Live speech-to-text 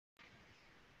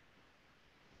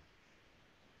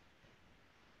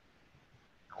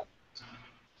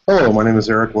Hello, my name is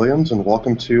Eric Williams, and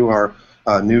welcome to our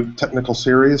new technical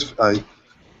series,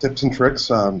 Tips and Tricks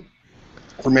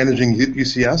for Managing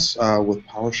UCS with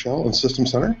PowerShell and System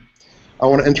Center. I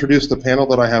want to introduce the panel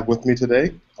that I have with me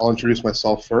today. I'll introduce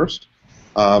myself first.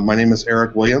 My name is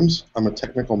Eric Williams. I'm a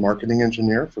technical marketing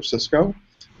engineer for Cisco.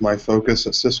 My focus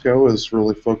at Cisco is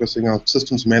really focusing on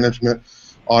systems management,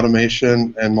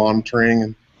 automation, and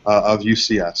monitoring of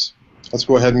UCS. Let's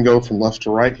go ahead and go from left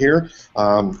to right here,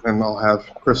 and I'll have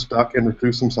Chris Duck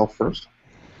introduce himself first.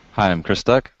 Hi, I'm Chris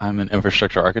Duck. I'm an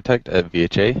infrastructure architect at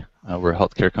VHA. We're a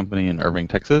healthcare company in Irving,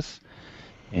 Texas,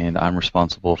 and I'm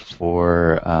responsible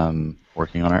for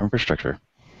working on our infrastructure.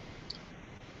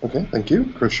 Okay, thank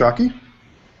you. Chris Shockey.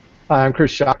 Hi, I'm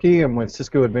Chris Shockey. I'm with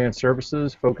Cisco Advanced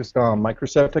Services, focused on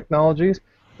Microsoft technologies,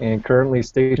 and currently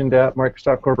stationed at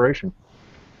Microsoft Corporation.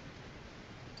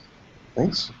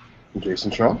 Thanks. And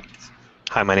Jason Shaw.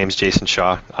 Hi, my name is Jason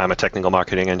Shaw. I'm a technical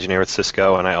marketing engineer at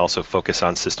Cisco, and I also focus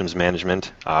on systems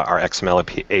management, our XML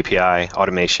API,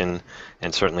 automation,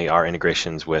 and certainly our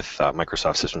integrations with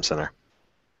Microsoft System Center.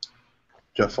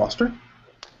 Jeff Foster.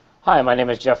 Hi, my name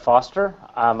is Jeff Foster.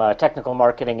 I'm a technical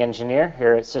marketing engineer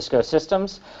here at Cisco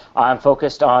Systems. I'm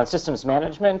focused on systems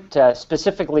management,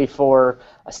 specifically for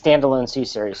standalone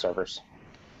C-Series servers.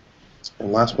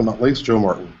 And last but not least, Joe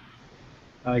Martin.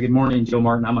 Good morning, Joe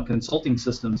Martin. I'm a consulting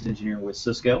systems engineer with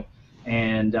Cisco,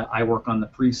 and I work on the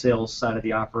pre-sales side of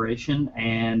the operation,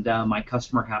 and my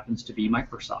customer happens to be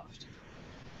Microsoft.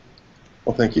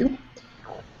 Well, thank you.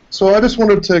 So I just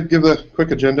wanted to give a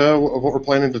quick agenda of what we're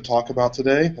planning to talk about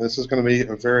today. This is going to be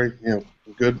a very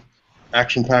good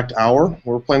action-packed hour.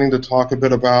 We're planning to talk a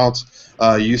bit about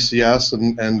UCS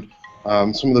and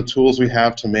some of the tools we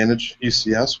have to manage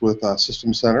UCS with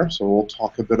System Center. So we'll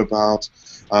talk a bit about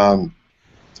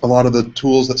a lot of the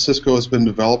tools that Cisco has been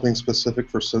developing specific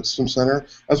for System Center,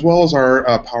 as well as our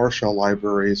PowerShell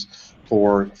libraries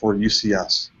for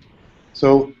UCS.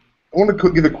 So I want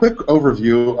to give a quick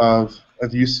overview of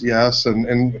UCS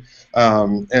and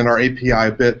our API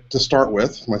a bit to start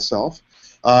with myself.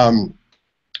 So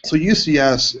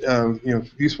UCS,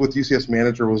 with UCS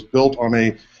Manager was built on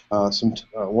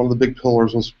one of the big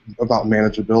pillars was about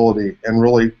manageability and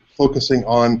really focusing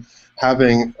on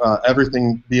having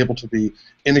everything be able to be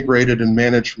integrated and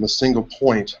managed from a single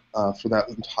point for that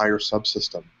entire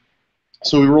subsystem.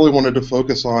 So we really wanted to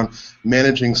focus on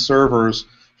managing servers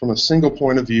from a single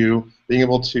point of view, being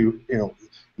able to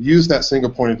use that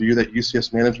single point of view, that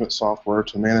UCS management software,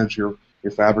 to manage your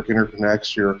fabric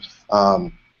interconnects,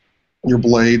 your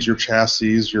blades, your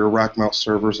chassis, your rack mount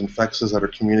servers, and FEXs that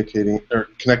are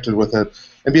connected with it,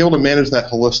 and be able to manage that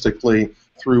holistically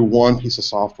through one piece of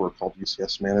software called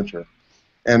UCS Manager.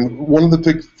 And one of the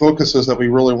big focuses that we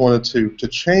really wanted to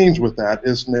change with that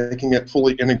is making it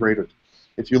fully integrated.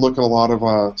 If you look at a lot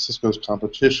of Cisco's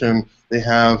competition, they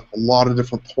have a lot of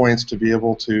different points to be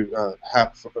able to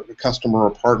have a customer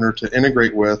or partner to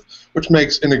integrate with, which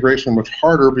makes integration much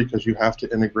harder because you have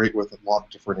to integrate with a lot of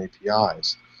different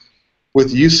APIs.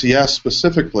 With UCS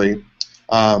specifically,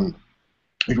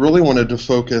 we really wanted to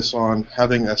focus on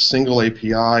having a single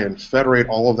API and federate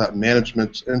all of that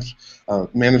management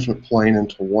plane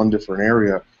into one different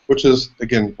area, which is,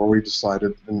 again, where we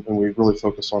decided and we really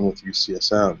focus on with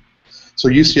UCSM. So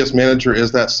UCS Manager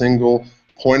is that single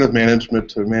point of management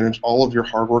to manage all of your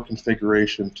hardware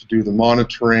configuration, to do the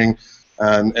monitoring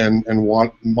and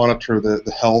monitor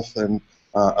the health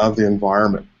of the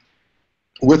environment.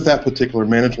 With that particular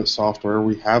management software,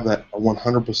 we have that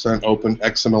 100% open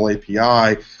XML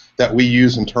API that we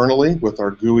use internally with our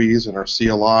GUIs and our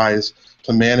CLIs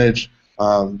to manage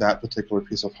that particular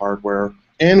piece of hardware,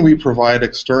 and we provide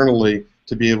externally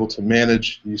to be able to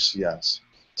manage UCS.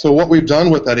 So what we've done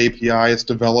with that API is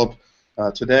develop,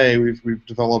 today we've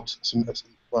developed some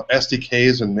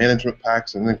SDKs and management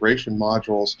packs and integration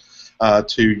modules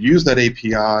to use that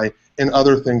API in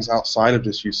other things outside of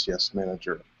just UCS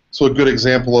Manager. So a good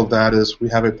example of that is we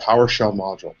have a PowerShell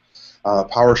module,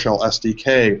 PowerShell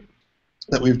SDK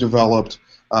that we've developed.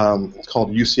 It's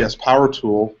called UCS Power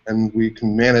Tool, and we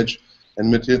can manage and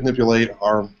manipulate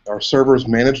our servers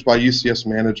managed by UCS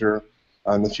Manager.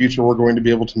 In the future, we're going to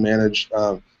be able to manage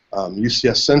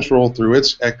UCS Central through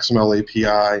its XML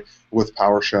API with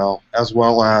PowerShell, as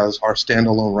well as our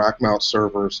standalone rack mount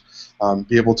servers,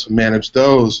 be able to manage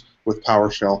those with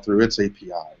PowerShell through its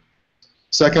API.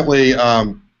 Secondly,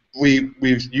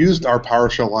 we've used our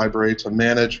PowerShell library to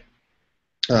manage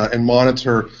and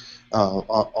monitor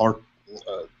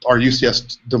our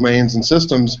UCS domains and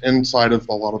systems inside of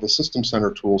a lot of the System Center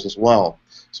tools as well.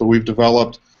 So we've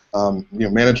developed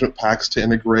management packs to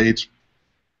integrate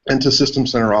into System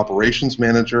Center Operations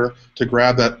Manager to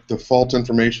grab that default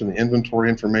information, the inventory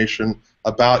information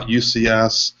about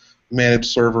UCS, managed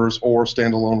servers, or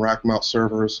standalone rack mount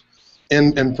servers,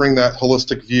 and bring that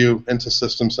holistic view into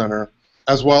System Center,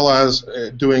 as well as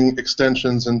doing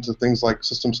extensions into things like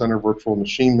System Center Virtual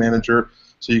Machine Manager,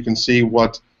 so you can see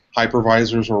what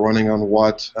hypervisors are running on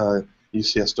what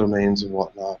UCS domains and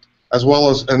whatnot, as well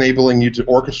as enabling you to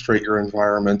orchestrate your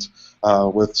environment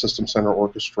with System Center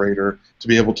Orchestrator to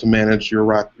be able to manage your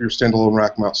standalone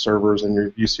rack mount servers and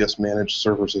your UCS managed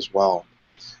servers as well.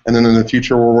 And then in the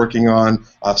future, we're working on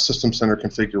System Center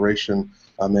Configuration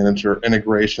Manager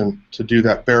integration to do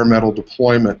that bare metal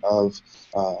deployment of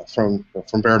from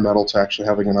bare metal to actually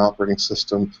having an operating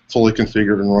system fully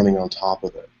configured and running on top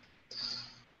of it.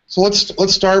 So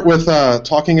let's start with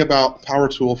talking about Power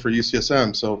Tool for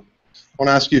UCSM. So I want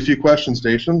to ask you a few questions,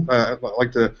 Jason. I'd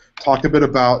like to talk a bit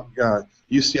about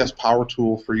UCS Power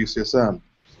Tool for UCSM.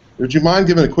 Would you mind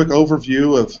giving a quick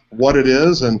overview of what it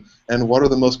is and what are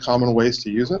the most common ways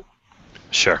to use it?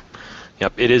 Sure.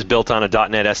 Yep. It is built on a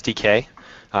 .NET SDK.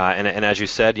 And as you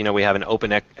said, we have an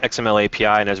open XML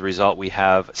API, and as a result, we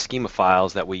have schema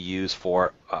files that we use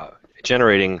for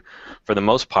generating, for the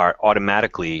most part,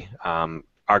 automatically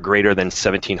our greater than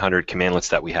 1,700 commandlets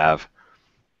that we have.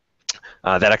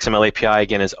 That XML API,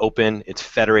 again, is open. It's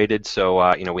federated,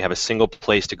 so we have a single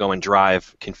place to go and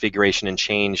drive configuration and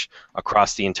change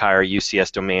across the entire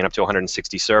UCS domain, up to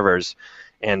 160 servers,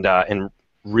 and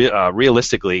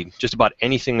realistically, just about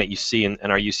anything that you see in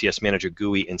our UCS Manager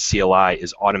GUI and CLI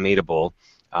is automatable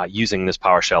using this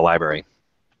PowerShell library.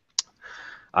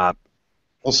 Well,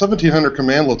 1,700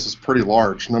 commandlets is a pretty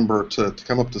large number to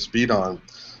come up to speed on.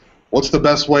 What's the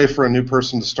best way for a new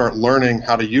person to start learning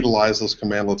how to utilize those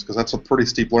commandlets? Because that's a pretty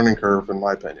steep learning curve, in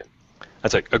my opinion.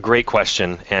 That's a great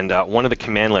question, and one of the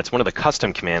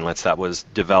custom commandlets that was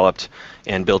developed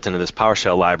and built into this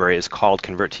PowerShell library is called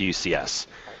Convert to UCS.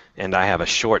 And I have a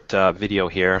short video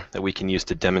here that we can use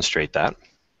to demonstrate that.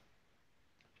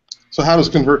 So how does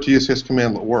Convert to UCS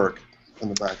commandlet work in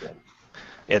the back end?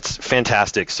 It's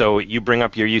fantastic. So you bring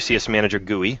up your UCS Manager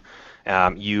GUI,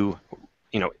 you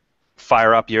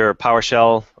fire up your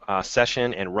PowerShell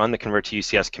session and run the Convert to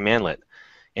UCS commandlet,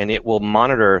 and it will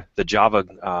monitor the Java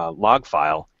log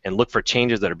file and look for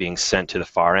changes that are being sent to the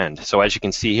far end. So as you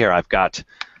can see here, I've got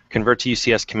Convert to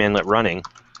UCS commandlet running,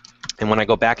 and when I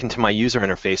go back into my user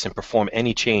interface and perform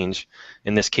any change,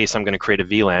 in this case I'm going to create a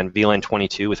VLAN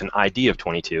 22 with an ID of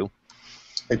 22.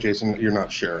 Hey Jason, you're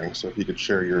not sharing, so if you could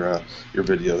share your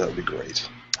video, that would be great.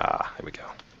 There we go.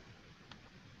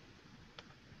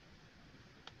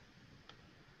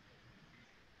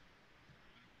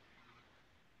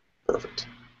 Perfect.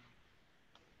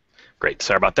 Great,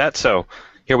 sorry about that. So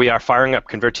here we are firing up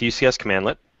Convert to UCS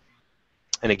commandlet.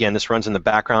 And again, this runs in the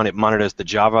background. It monitors the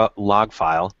Java log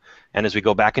file. And as we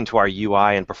go back into our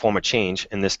UI and perform a change,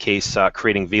 in this case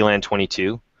creating VLAN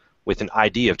 22 with an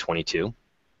ID of 22,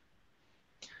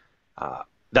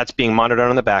 that's being monitored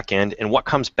on the back end. And what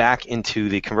comes back into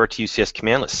the Convert to UCS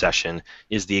commandlet session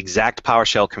is the exact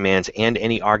PowerShell commands and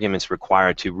any arguments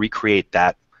required to recreate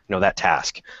that, that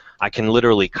task. I can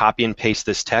literally copy and paste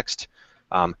this text,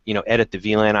 edit the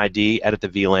VLAN ID, edit the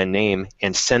VLAN name,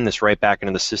 and send this right back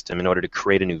into the system in order to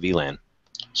create a new VLAN.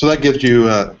 So that gives you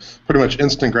pretty much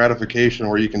instant gratification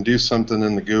where you can do something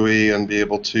in the GUI and be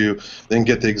able to then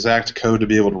get the exact code to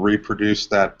be able to reproduce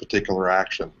that particular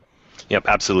action. Yep,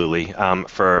 absolutely.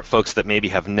 For folks that maybe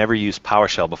have never used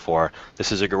PowerShell before,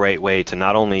 this is a great way to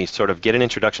not only sort of get an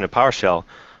introduction to PowerShell,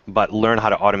 but learn how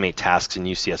to automate tasks in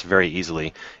UCS very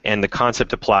easily. And the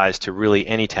concept applies to really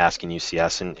any task in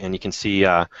UCS. And you can see,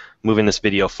 moving this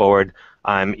video forward,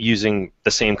 I'm using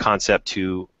the same concept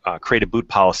to create a boot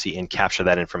policy and capture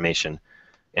that information.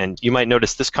 And you might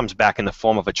notice this comes back in the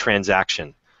form of a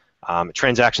transaction.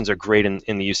 Transactions are great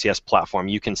in the UCS platform.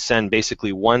 You can send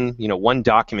basically one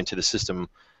document to the system,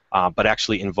 but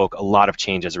actually invoke a lot of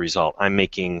change as a result. I'm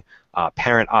making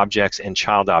parent objects and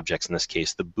child objects in this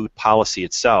case. The boot policy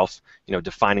itself,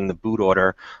 defining the boot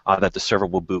order that the server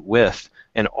will boot with,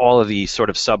 and all of the sort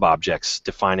of sub-objects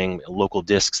defining local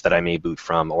disks that I may boot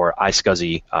from or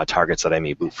iSCSI targets that I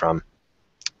may boot from.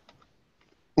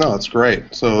 No, that's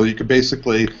great. So you could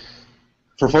basically,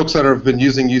 for folks that have been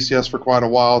using UCS for quite a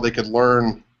while, they could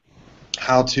learn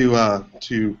how to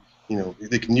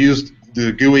they can use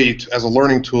the GUI as a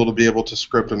learning tool to be able to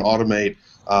script and automate,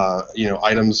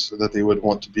 items that they would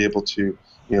want to be able to,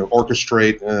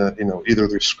 orchestrate, either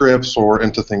through scripts or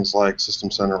into things like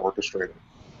System Center Orchestrator.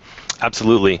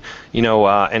 Absolutely. You know,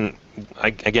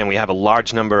 again, we have a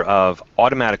large number of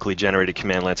automatically generated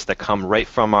commandlets that come right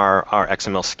from our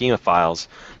XML schema files.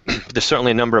 There's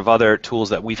certainly a number of other tools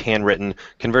that we've handwritten,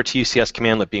 Convert to UCS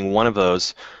commandlet being one of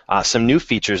those. Some new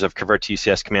features of Convert to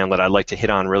UCS commandlet I'd like to hit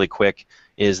on really quick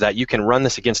is that you can run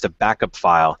this against a backup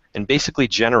file and basically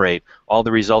generate all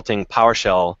the resulting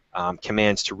PowerShell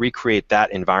commands to recreate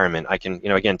that environment. I can,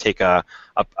 again, take a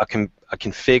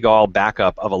config all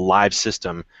backup of a live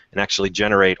system and actually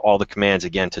generate all the commands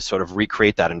again to sort of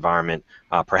recreate that environment,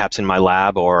 perhaps in my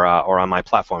lab or on my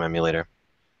platform emulator.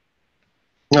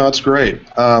 No, that's great.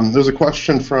 There's a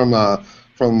question from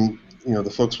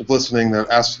the folks listening that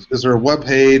asks, is there a web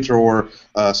page or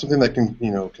something that can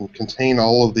can contain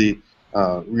all of the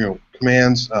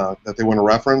commands that they want to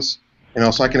reference?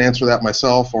 So I can answer that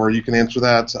myself, or you can answer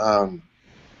that.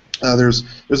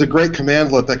 There's a great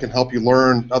commandlet that can help you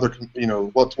learn other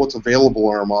what's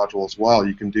available in our module as well.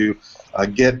 You can do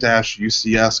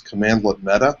get-UCS commandlet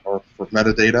meta, or for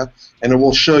metadata, and it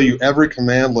will show you every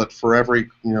commandlet for every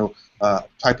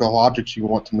type of objects you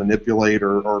want to manipulate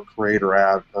or create or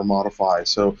add or modify.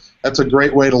 So that's a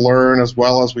great way to learn, as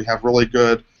well as we have really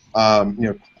good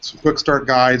some quick start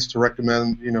guides to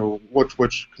recommend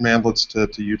which commandlets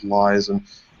to utilize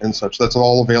and such. That's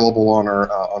all available on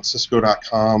our on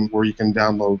Cisco.com, where you can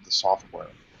download the software.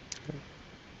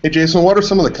 Hey Jason, what are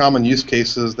some of the common use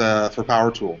cases for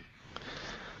PowerTool?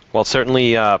 Well,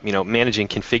 certainly managing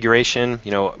configuration,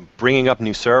 bringing up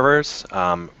new servers,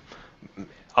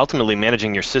 ultimately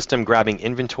managing your system, grabbing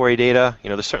inventory data.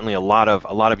 There's certainly a lot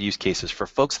of use cases for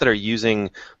folks that are using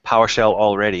PowerShell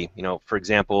already. For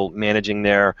example, managing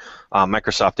their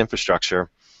Microsoft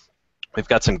infrastructure. We've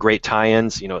got some great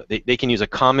tie-ins. They can use a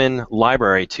common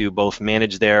library to both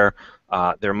manage their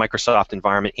Microsoft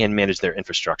environment and manage their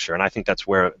infrastructure. And I think that's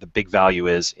where the big value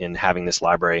is in having this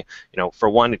library. For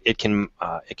one, it can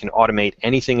automate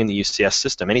anything in the UCS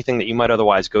system, anything that you might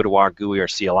otherwise go to our GUI or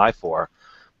CLI for.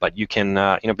 But you can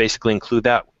basically include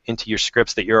that into your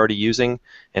scripts that you're already using,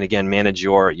 and again manage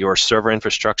your server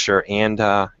infrastructure and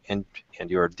your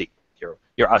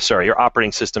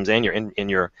operating systems and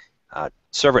your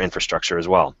server infrastructure as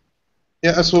well.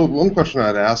 Yeah. So one question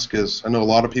I'd ask is, I know a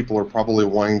lot of people are probably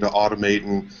wanting to automate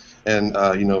and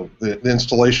the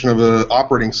installation of an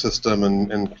operating system and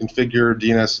configure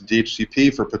DNS and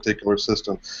DHCP for a particular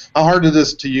system. How hard it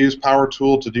is to use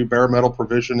PowerTool to do bare metal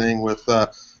provisioning with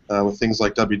things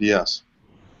like WDS?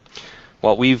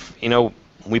 Well, we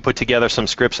put together some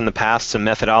scripts in the past, some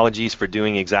methodologies for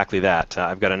doing exactly that.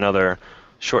 I've got another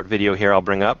short video here I'll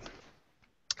bring up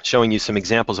showing you some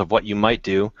examples of what you might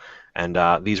do, and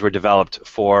these were developed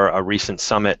for a recent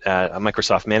summit, a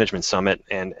Microsoft Management Summit,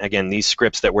 and again, these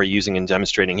scripts that we're using and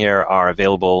demonstrating here are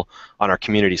available on our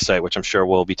community site, which I'm sure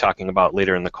we'll be talking about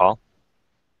later in the call.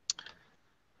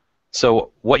 So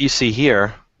what you see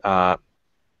here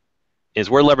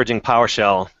is we're leveraging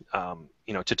PowerShell,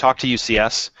 to talk to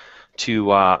UCS,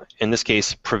 to, in this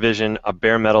case, provision a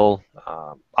bare metal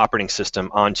operating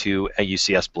system onto a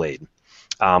UCS blade.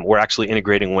 We're actually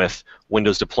integrating with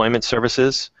Windows deployment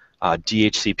services,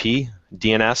 DHCP,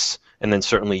 DNS, and then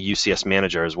certainly UCS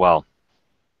Manager as well.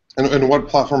 And what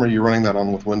platform are you running that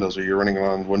on with Windows? Are you running it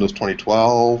on Windows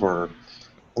 2012, or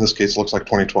in this case, it looks like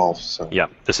 2012? So. Yeah,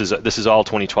 this is all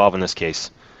 2012 in this case.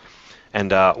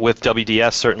 And with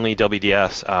WDS, certainly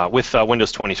WDS, with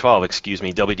Windows 2012, excuse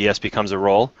me, WDS becomes a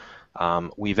role.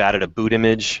 We've added a boot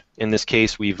image. In this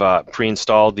case, we've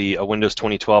pre-installed the Windows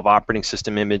 2012 operating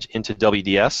system image into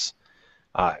WDS.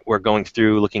 We're going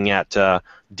through looking at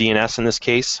DNS in this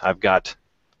case. I've got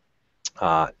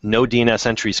no DNS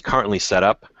entries currently set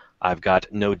up. I've got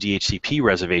no DHCP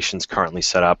reservations currently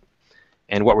set up.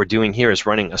 And what we're doing here is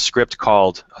running a script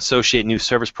called Associate New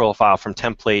Service Profile from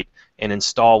Template and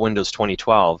Install Windows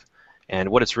 2012. And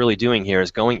what it's really doing here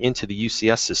is going into the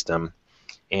UCS system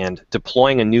and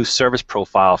deploying a new service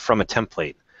profile from a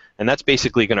template. And that's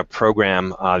basically going to program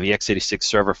the x86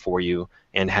 server for you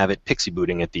and have it pixie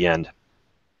booting at the end,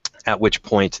 at which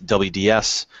point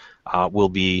WDS will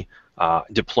be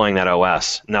deploying that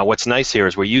OS. Now what's nice here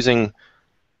is we're using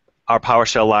our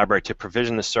PowerShell library to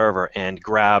provision the server and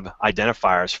grab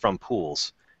identifiers from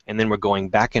pools. And then we're going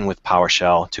back in with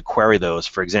PowerShell to query those,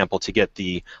 for example, to get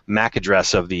the MAC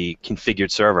address of the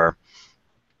configured server.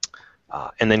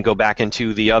 And then go back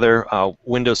into the other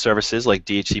Windows services like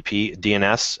DHCP,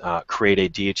 DNS, create a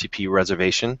DHCP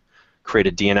reservation, create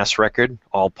a DNS record,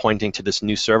 all pointing to this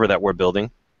new server that we're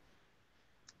building.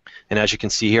 And as you can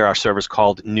see here, our server is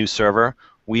called New Server.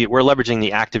 We're leveraging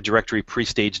the Active Directory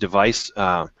pre-stage device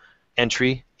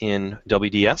entry in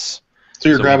WDS. So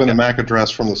you're grabbing the MAC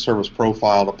address from the service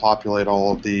profile to populate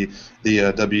all of the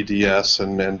WDS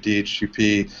and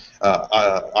DHCP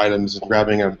items, and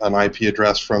grabbing an IP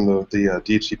address from the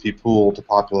DHCP pool to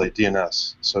populate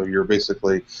DNS. So you're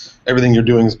basically, everything you're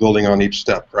doing is building on each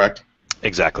step, correct?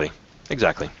 Exactly.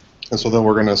 Exactly. And so then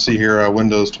we're going to see here a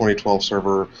Windows 2012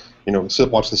 server,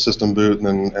 watch the system boot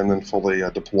and then fully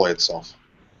deploy itself.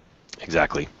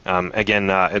 Exactly. Again,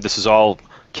 this is all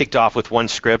kicked off with one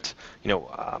script.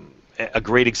 A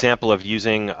great example of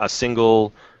using a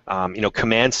single,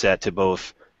 command set to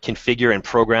both configure and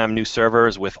program new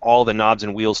servers with all the knobs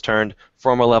and wheels turned,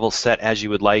 firmware level set as you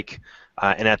would like,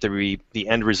 and at the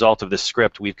end result of this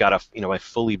script, we've got a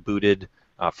fully booted,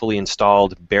 fully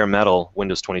installed bare metal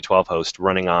Windows 2012 host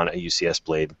running on a UCS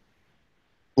blade.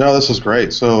 No, this is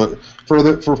great. So for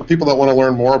people that want to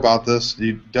learn more about this,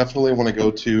 you definitely want to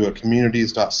go to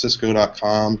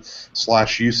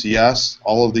communities.cisco.com/UCS.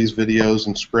 All of these videos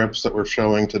and scripts that we're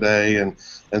showing today and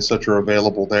such are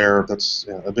available there. That's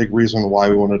a big reason why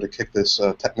we wanted to kick this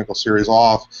technical series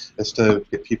off, is to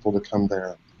get people to come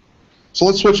there. So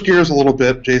let's switch gears a little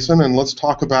bit, Jason, and let's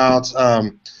talk about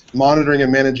monitoring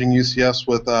and managing UCS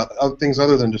with things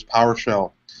other than just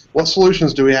PowerShell. What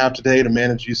solutions do we have today to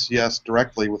manage UCS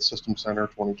directly with System Center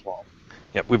 2012?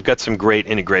 Yeah, we've got some great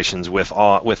integrations with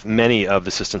many of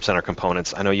the System Center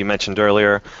components. I know you mentioned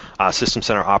earlier System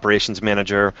Center Operations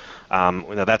Manager.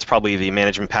 That's probably the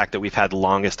management pack that we've had the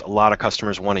longest. A lot of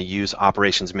customers want to use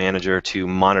Operations Manager to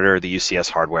monitor the UCS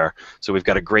hardware. So we've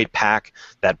got a great pack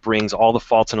that brings all the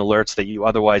faults and alerts that you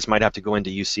otherwise might have to go into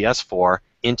UCS for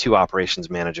into Operations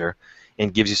Manager,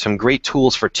 and gives you some great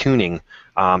tools for tuning,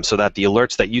 so that the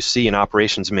alerts that you see in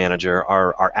Operations Manager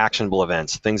are actionable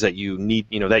events, things that you need,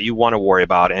 that you want to worry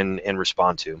about and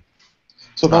respond to.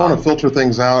 So if I want to filter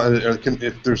things out,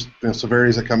 if there's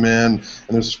severities that come in and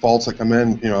there's faults that come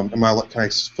in, can I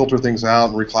filter things out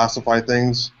and reclassify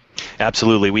things?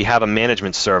 Absolutely. We have a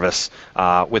management service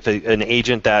with an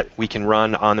agent that we can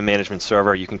run on the management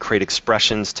server. You can create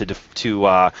expressions to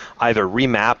either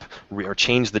remap or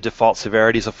change the default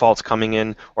severities of faults coming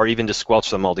in, or even to squelch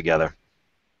them altogether.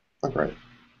 Oh, great.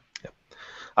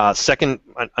 Second,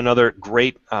 another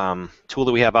great tool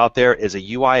that we have out there is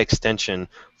a UI extension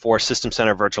for System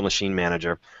Center Virtual Machine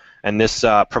Manager. And this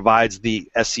provides the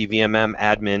SCVMM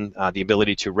admin the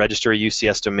ability to register a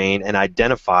UCS domain and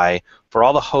identify for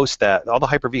all the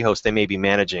Hyper-V hosts they may be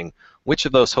managing, which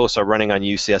of those hosts are running on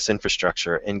UCS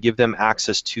infrastructure, and give them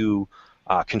access to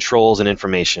controls and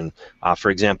information.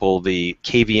 For example, the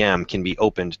KVM can be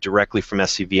opened directly from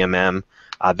SCVMM.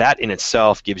 That in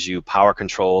itself gives you power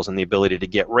controls and the ability to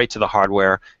get right to the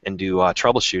hardware and do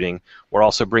troubleshooting. We're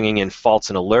also bringing in faults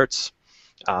and alerts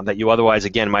that you otherwise,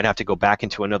 again, might have to go back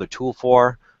into another tool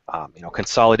for,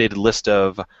 consolidated list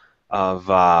of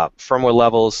firmware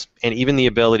levels, and even the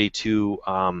ability to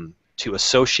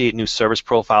associate new service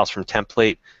profiles from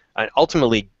template, and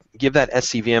ultimately give that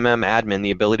SCVMM admin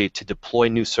the ability to deploy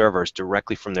new servers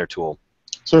directly from their tool.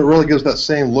 So it really gives that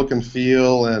same look and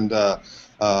feel and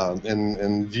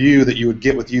view that you would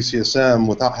get with UCSM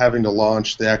without having to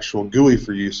launch the actual GUI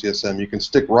for UCSM. You can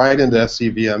stick right into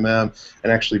SCVMM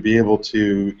and actually be able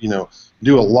to,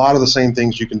 do a lot of the same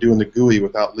things you can do in the GUI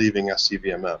without leaving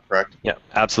SCVMM, correct? Yeah,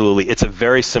 absolutely. It's a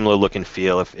very similar look and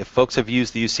feel. If folks have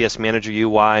used the UCS Manager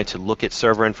UI to look at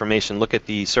server information, look at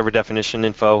the server definition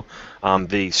info,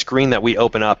 the screen that we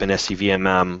open up in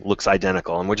SCVMM looks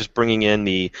identical, and we're just bringing in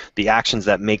the actions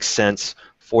that make sense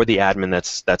for the admin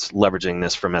that's leveraging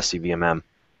this from SCVMM.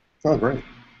 Oh, great.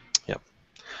 Yep.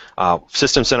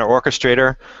 System Center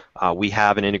Orchestrator, we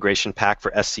have an integration pack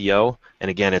for SCO, and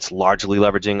again, it's largely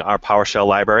leveraging our PowerShell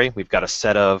library. We've got a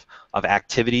set of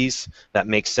activities that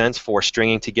make sense for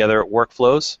stringing together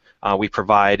workflows. We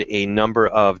provide a number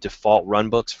of default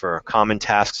runbooks for common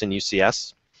tasks in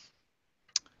UCS.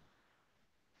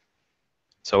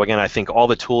 So again, I think all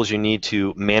the tools you need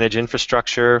to manage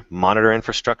infrastructure, monitor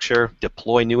infrastructure,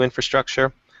 deploy new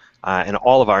infrastructure, and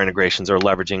all of our integrations are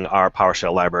leveraging our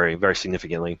PowerShell library very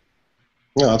significantly.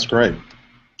 Yeah, that's great.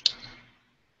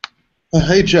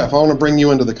 Hey, Jeff, I want to bring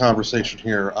you into the conversation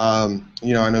here. I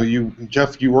know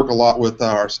Jeff, you work a lot with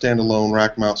our standalone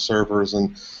rack mount servers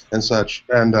and such,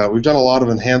 and we've done a lot of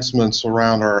enhancements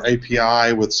around our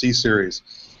API with C-Series.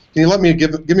 Can you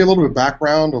give me a little bit of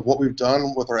background of what we've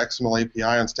done with our XML API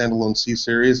on standalone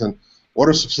C-Series, and what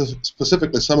are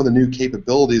specifically some of the new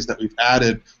capabilities that we've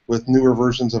added with newer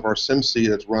versions of our SymC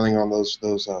that's running on those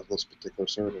particular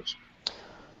servers?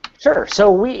 Sure.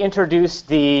 So we introduced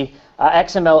the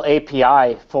XML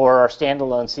API for our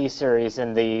standalone C-Series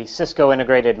in the Cisco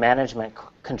Integrated Management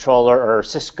Controller, or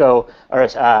Cisco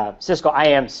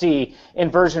IMC,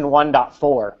 in version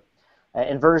 1.4.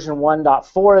 In version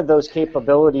 1.4, those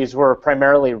capabilities were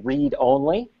primarily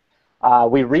read-only.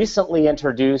 We recently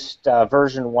introduced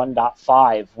version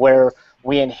 1.5, where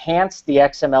we enhanced the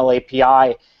XML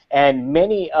API, and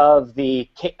many of the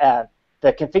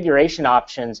configuration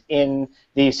options in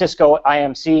the Cisco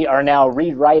IMC are now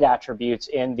read-write attributes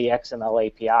in the XML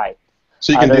API.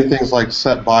 So you can do things like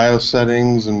set BIOS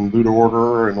settings and boot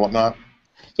order and whatnot?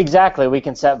 Exactly. We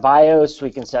can set BIOS, we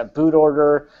can set boot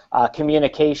order,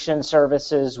 communication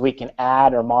services, we can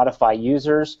add or modify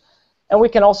users, and we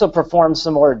can also perform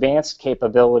some more advanced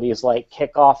capabilities like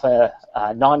kick off a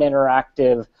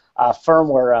non-interactive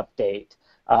firmware update,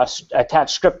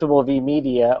 attach scriptable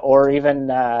vMedia, or even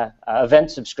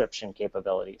event subscription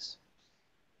capabilities.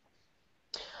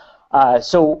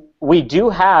 So we do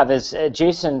have, as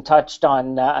Jason touched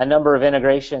on, a number of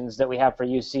integrations that we have for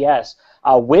UCS.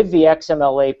 With the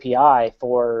XML API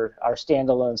for our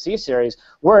standalone C-Series,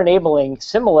 we're enabling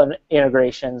similar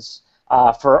integrations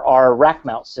for our rack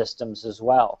mount systems as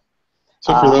well.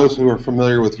 So for those who are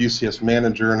familiar with UCS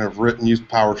Manager and have used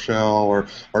PowerShell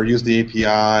or used the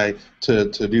API to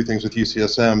do things with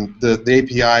UCSM, the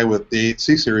API with the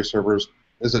C-Series servers,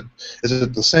 is it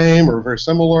the same or very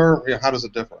similar? How does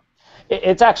it differ?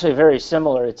 It's actually very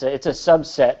similar. It's a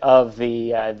subset of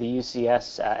the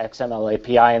UCS XML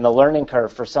API, and the learning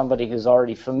curve for somebody who's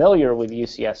already familiar with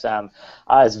UCSM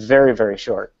is very, very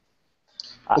short.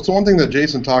 Well, so one thing that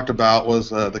Jason talked about was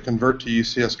the convert to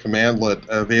UCS commandlet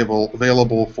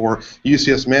available for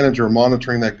UCS Manager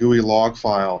monitoring that GUI log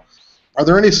file. Are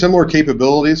there any similar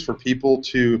capabilities for people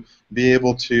to be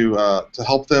able to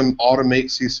help them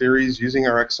automate C-Series using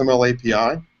our XML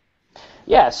API?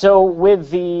 Yeah, so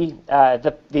with the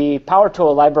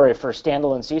PowerTool library for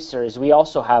standalone C-Series, we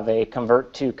also have a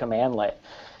convert to commandlet.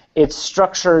 It's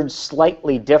structured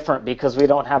slightly different because we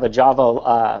don't have a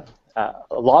Java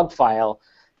log file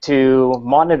to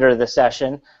monitor the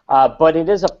session, but it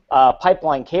is a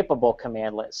pipeline-capable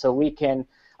commandlet, so we can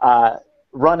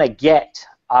run a get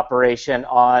operation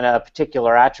on a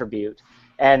particular attribute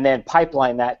and then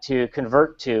pipeline that to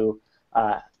convert to.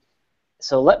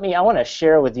 So I want to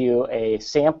share with you a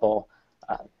sample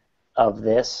of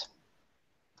this.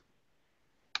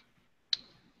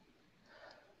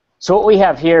 So what we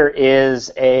have here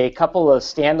is a couple of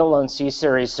standalone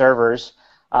C-Series servers,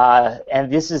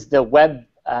 and this is the web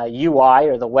UI,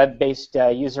 or the web-based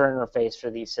user interface for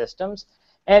these systems.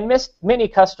 And many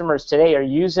customers today are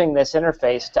using this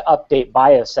interface to update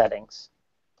BIOS settings.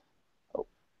 Oh.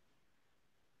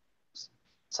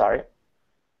 Sorry.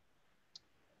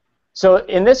 So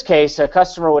in this case, a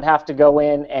customer would have to go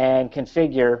in and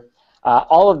configure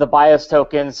all of the BIOS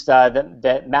tokens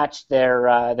that match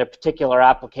their particular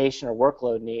application or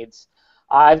workload needs.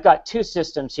 I've got two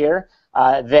systems here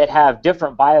that have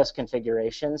different BIOS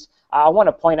configurations. I want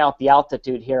to point out the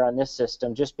altitude here on this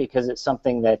system just because it's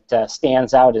something that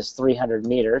stands out as 300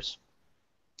 meters.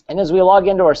 And as we log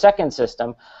into our second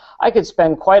system, I could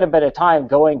spend quite a bit of time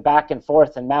going back and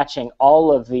forth and matching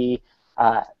all of the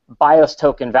BIOS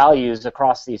token values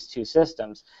across these two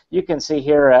systems. You can see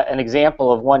here an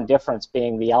example of one difference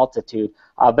being the altitude,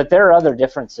 but there are other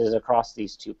differences across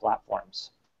these two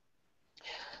platforms.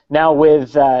 Now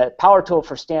with PowerTool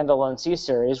for standalone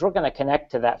C-Series, we're going to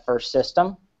connect to that first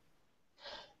system,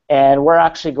 and we're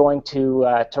actually going to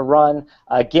run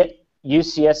get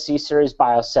UCS C-Series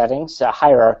BIOS settings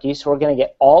hierarchy. So we're going to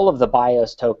get all of the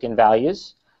BIOS token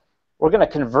values. We're going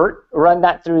to run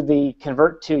that through the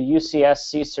convert to UCS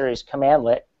C-Series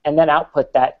commandlet, and then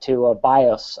output that to a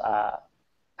BIOS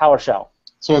PowerShell.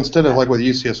 So instead of like with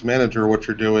UCS Manager, what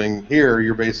you're doing here,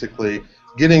 you're basically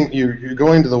you're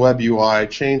going to the web UI,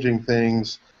 changing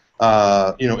things,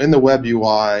 in the web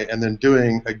UI, and then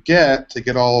doing a get to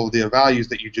get all of the values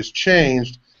that you just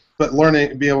changed, but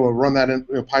be able to run that in,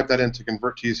 pipe that into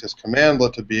convert to UCS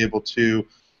commandlet to be able to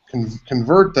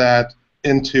convert that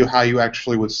into how you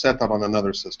actually would set that on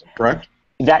another system, correct?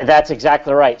 That's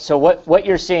exactly right. So what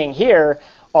you're seeing here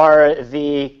are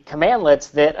the commandlets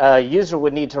that a user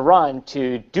would need to run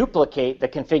to duplicate the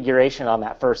configuration on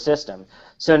that first system.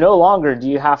 So no longer do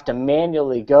you have to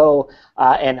manually go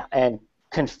and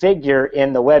configure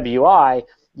in the web UI.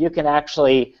 You can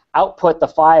actually output the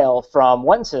file from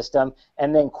one system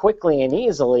and then quickly and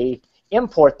easily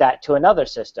import that to another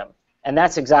system. And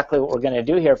that's exactly what we're going to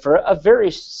do here for a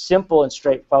very simple and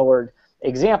straightforward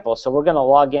example. So we're going to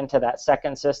log into that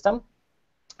second system,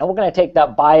 and we're going to take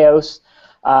that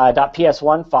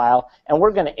BIOS.ps1 file, and we're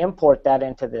going to import that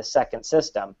into this second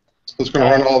system. So it's going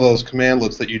to run all those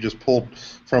commandlets that you just pulled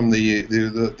from the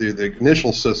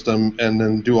initial system, and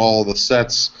then do all the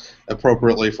sets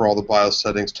appropriately for all the BIOS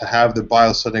settings to have the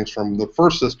BIOS settings from the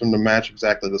first system to match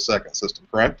exactly the second system,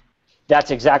 correct?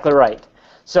 That's exactly right.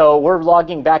 So we're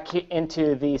logging back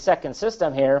into the second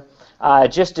system here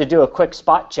just to do a quick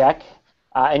spot check.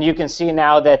 And you can see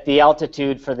now that the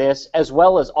altitude for this, as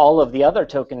well as all of the other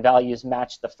token values,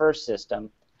 match the first system.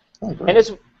 Oh, and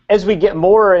as we get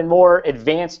more and more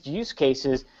advanced use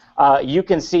cases, you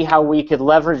can see how we could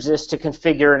leverage this to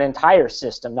configure an entire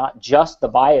system, not just the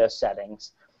BIOS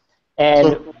settings. And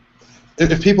so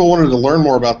if people wanted to learn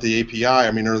more about the API,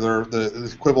 I mean, are there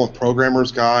the equivalent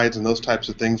programmers guides and those types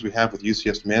of things we have with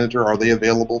UCS Manager? Are they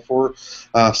available for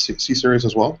C-Series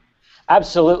as well?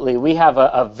 Absolutely. We have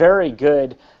a very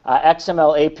good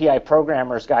XML API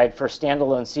programmers guide for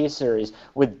standalone C-Series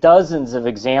with dozens of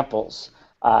examples.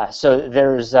 So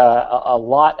there's a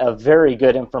lot of very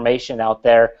good information out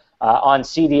there on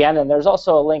CDN, and there's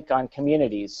also a link on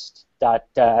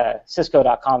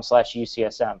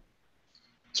communities.cisco.com/UCSM.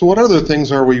 So what other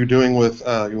things are we doing with,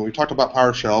 we talked about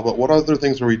PowerShell, but what other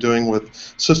things are we doing with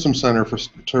System Center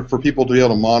for people to be able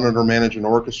to monitor, manage, and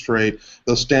orchestrate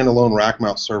those standalone rack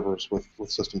mount servers with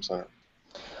System Center?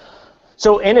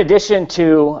 So in addition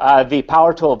to the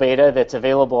PowerTool beta that's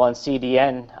available on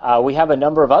CDN, we have a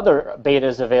number of other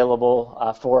betas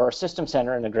available for our System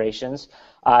Center integrations.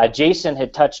 Jason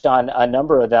had touched on a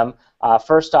number of them.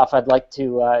 First off, I'd like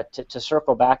to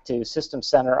circle back to System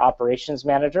Center Operations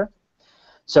Manager.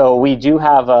 So we do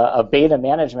have a beta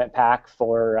management pack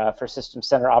for System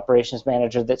Center Operations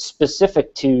Manager that's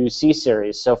specific to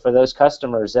C-Series. So for those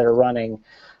customers that are running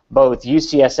both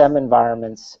UCSM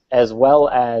environments as well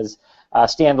as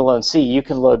standalone C, you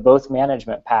can load both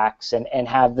management packs and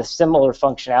have the similar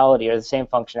functionality or the same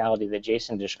functionality that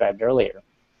Jason described earlier.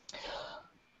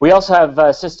 We also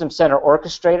have System Center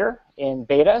Orchestrator in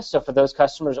beta. So for those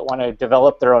customers that want to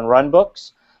develop their own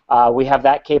runbooks, we have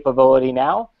that capability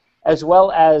now, as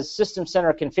well as System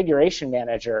Center Configuration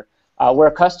Manager,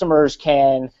 where customers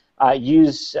can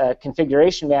use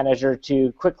Configuration Manager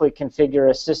to quickly configure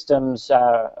a system's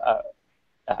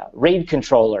RAID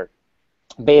controller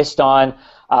based on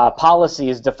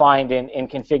policies defined in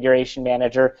Configuration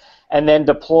Manager, and then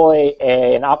deploy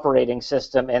an operating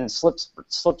system and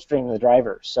slipstream the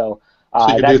driver. So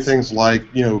you can do things like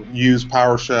use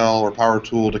PowerShell or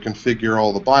PowerTool to configure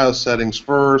all the BIOS settings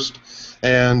first,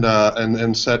 and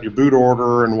set your boot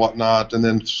order and whatnot, and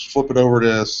then flip it over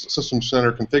to System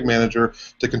Center Config Manager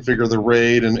to configure the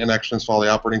RAID and actually install the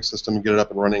operating system and get it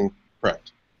up and running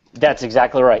correct. That's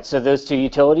exactly right. So those two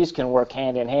utilities can work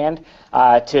hand in hand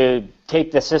to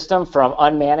take the system from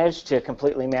unmanaged to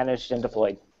completely managed and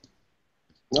deployed.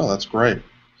 Oh, that's great.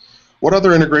 What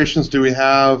other integrations do we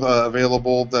have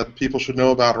available that people should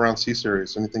know about around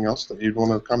C-Series? Anything else that you'd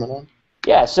want to comment on?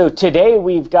 Yeah, so today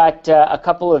we've got a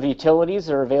couple of utilities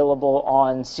that are available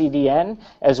on CDN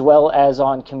as well as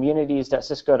on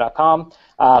communities.cisco.com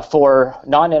for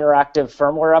non-interactive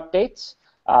firmware updates.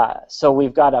 So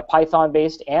we've got a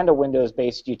Python-based and a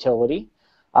Windows-based utility.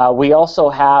 We also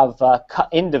have,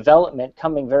 in development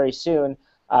coming very soon,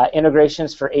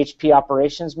 integrations for HP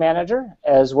Operations Manager,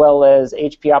 as well as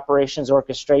HP Operations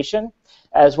Orchestration,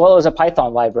 as well as a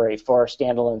Python library for our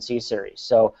standalone C-Series.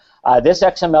 So this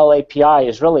XML API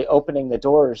is really opening the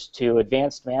doors to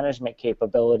advanced management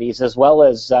capabilities as well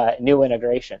as new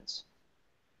integrations.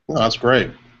 Oh, that's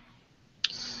great.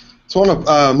 So I want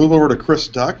to move over to Chris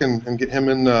Duck and get him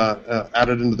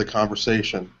added into the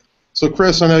conversation. So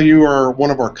Chris, I know you are one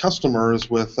of our customers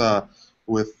with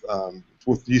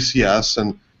UCS,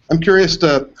 and I'm curious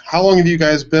how long have you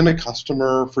guys been a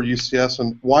customer for UCS,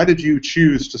 and why did you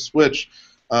choose to switch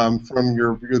from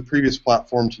your previous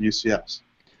platform to UCS?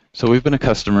 So we've been a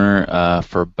customer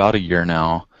for about a year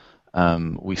now.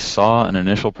 We saw an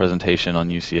initial presentation on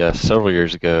UCS several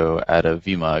years ago at a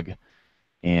VMUG,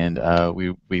 and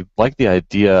we liked the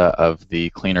idea of the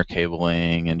cleaner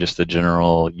cabling and just the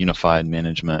general unified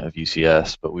management of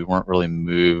UCS, but we weren't really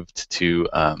moved to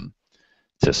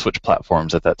switch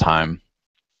platforms at that time.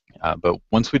 But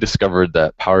once we discovered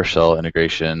that PowerShell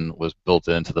integration was built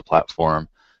into the platform,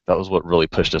 that was what really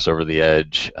pushed us over the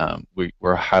edge.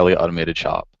 We're a highly automated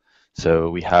shop,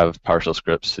 so we have PowerShell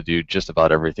scripts to do just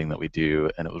about everything that we do,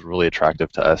 and it was really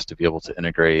attractive to us to be able to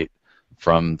integrate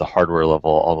from the hardware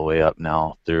level all the way up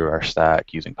now through our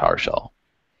stack using PowerShell.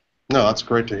 No, that's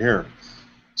great to hear.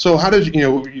 So how did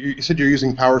you said you're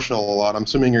using PowerShell a lot. I'm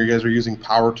assuming you guys are using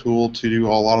PowerTool to do a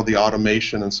lot of the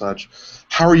automation and such.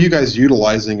 How are you guys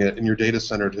utilizing it in your data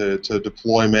center to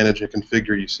deploy, manage, and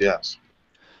configure UCS?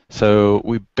 So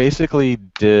we basically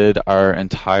did our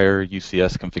entire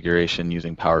UCS configuration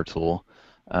using PowerTool.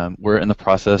 We're in the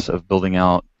process of building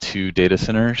out 2 data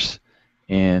centers,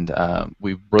 And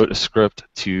we wrote a script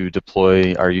to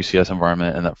deploy our UCS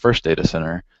environment in that first data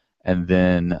center. And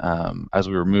then as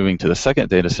we were moving to the second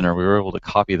data center, we were able to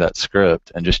copy that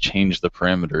script and just change the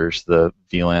parameters, the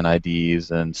VLAN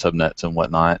IDs and subnets and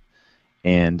whatnot.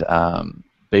 And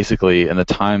basically, in the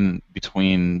time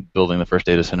between building the first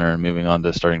data center and moving on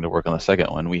to starting to work on the second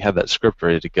one, we had that script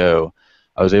ready to go.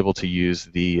 I was able to use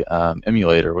the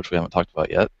emulator, which we haven't talked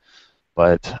about yet,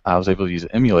 but I was able to use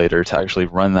the emulator to actually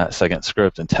run that second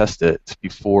script and test it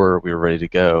before we were ready to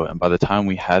go. And by the time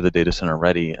we had the data center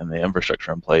ready and the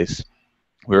infrastructure in place,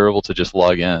 we were able to just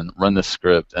log in, run this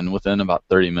script, and within about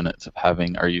 30 minutes of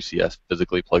having our UCS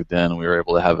physically plugged in, we were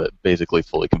able to have it basically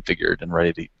fully configured and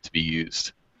ready to be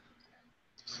used.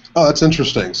 Oh, that's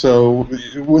interesting. So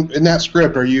in that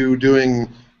script, are you doing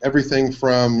everything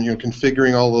from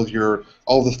configuring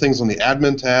all the things on the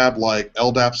admin tab like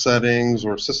LDAP settings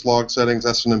or syslog settings,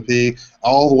 SNMP,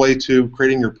 all the way to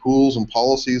creating your pools and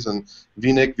policies and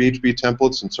VNIC, VHB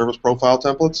templates and service profile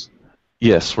templates?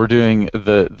 Yes, we're doing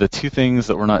the two things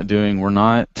that we're not doing. We're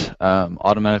not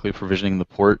automatically provisioning the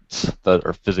ports that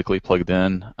are physically plugged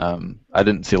in. I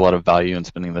didn't see a lot of value in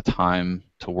spending the time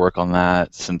to work on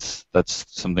that, since that's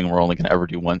something we're only going to ever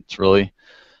do once, really.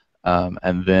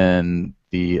 And then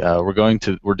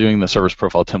we're doing the service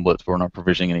profile templates, but we're not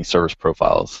provisioning any service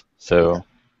profiles. So,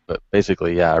 but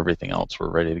basically, yeah, everything else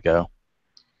we're ready to go.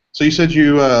 So you said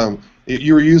you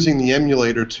were using the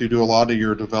emulator to do a lot of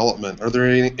your development. Are there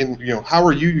any, how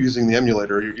are you using the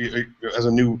emulator? Are you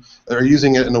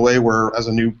using it in a way where, as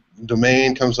a new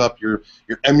domain comes up, you're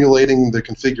emulating the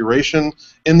configuration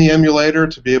in the emulator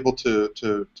to be able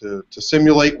to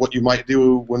simulate what you might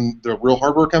do when the real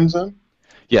hardware comes in?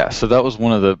 Yeah, so that was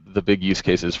one of the big use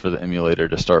cases for the emulator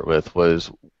to start with.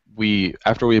 Was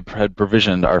after we had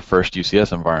provisioned our first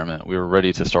UCS environment, we were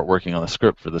ready to start working on the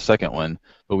script for the second one,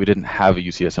 but we didn't have a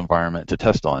UCS environment to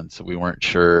test on, so we weren't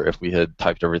sure if we had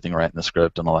typed everything right in the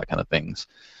script and all that kind of things.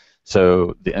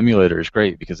 So the emulator is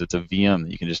great because it's a VM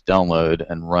that you can just download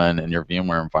and run in your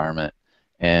VMware environment,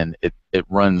 and it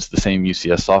runs the same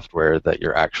UCS software that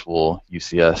your actual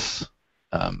UCS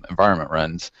environment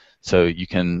runs. So you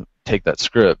can take that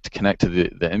script, connect to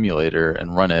the emulator,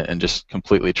 and run it, and just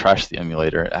completely trash the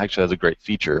emulator. It actually has a great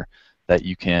feature that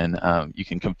you can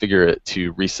configure it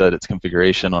to reset its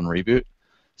configuration on reboot.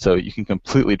 So you can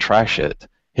completely trash it,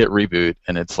 hit reboot,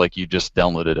 and it's like you just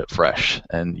downloaded it fresh,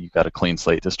 and you've got a clean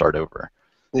slate to start over.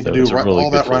 You can do all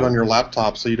that right on your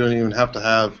laptop, so you don't even have to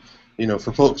have,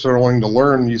 for folks that are wanting to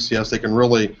learn UCS, they can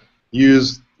really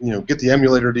use, get the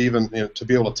emulator to even, to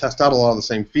be able to test out a lot of the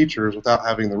same features without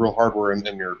having the real hardware in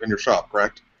your shop,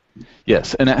 correct?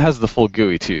 Yes, and it has the full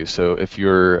GUI too. So if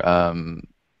you're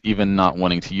even not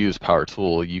wanting to use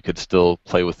PowerTool, you could still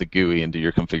play with the GUI and do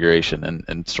your configuration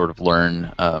and sort of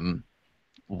learn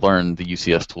the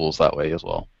UCS tools that way as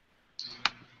well.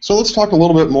 So let's talk a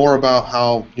little bit more about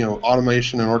how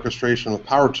automation and orchestration with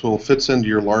PowerTool fits into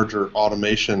your larger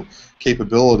automation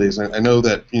capabilities. I know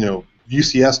that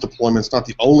UCS deployment is not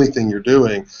the only thing you're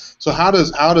doing. So how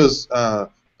does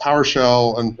PowerShell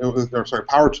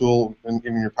PowerTool in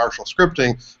your PowerShell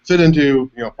scripting fit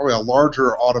into probably a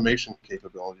larger automation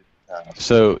capability?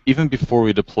 So even before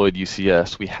we deployed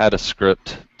UCS, we had a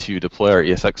script to deploy our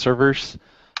ESX servers,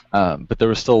 but there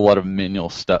was still a lot of manual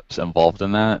steps involved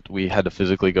in that. We had to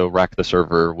physically go rack the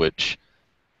server, which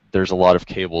there's a lot of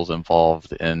cables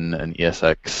involved in an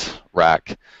ESX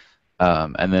rack.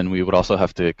 And then we would also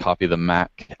have to copy the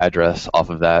MAC address off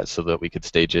of that so that we could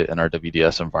stage it in our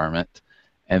WDS environment.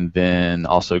 And then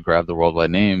also grab the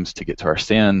worldwide names to get to our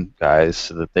SAN guys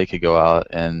so that they could go out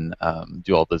and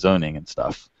do all the zoning and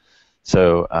stuff.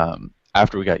 So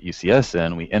after we got UCS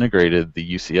in, we integrated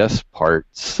the UCS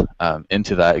parts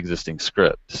into that existing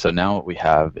script. So now what we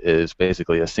have is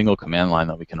basically a single command line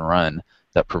that we can run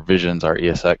that provisions our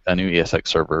a new ESX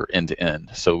server end to end.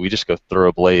 So we just go throw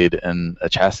a blade in a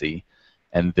chassis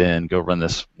and then go run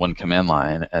this one command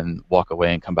line and walk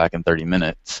away and come back in 30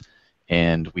 minutes.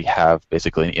 And we have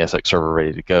basically an ESX server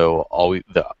ready to go.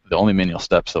 The only manual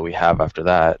steps that we have after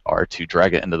that are to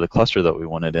drag it into the cluster that we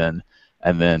want it in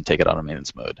and then take it out of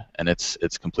maintenance mode. And it's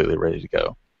completely ready to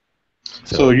go.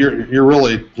 So you're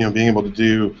really being able to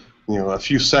do a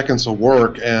few seconds of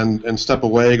work and step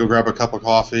away, go grab a cup of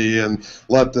coffee, and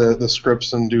let the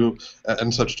scripts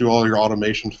and such do all your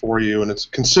automation for you, and it's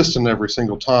consistent every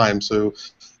single time. So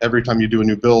every time you do a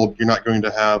new build, you're not going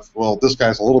to have, well, this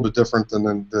guy's a little bit different than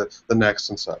the next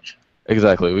and such.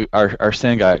 Exactly. Our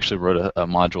SAN guy actually wrote a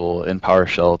module in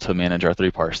PowerShell to manage our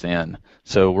 3-par SAN.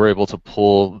 So we're able to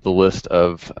pull the list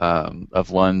of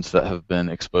LUNs that have been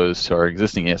exposed to our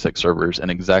existing ESX servers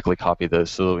and exactly copy those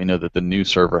so that we know that the new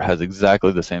server has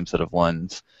exactly the same set of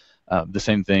LUNs. The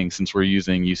same thing, since we're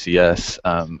using UCS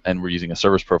and we're using a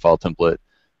service profile template,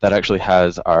 that actually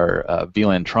has our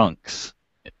VLAN trunks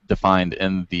defined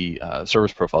in the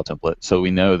service profile template. So we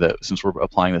know that since we're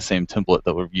applying the same template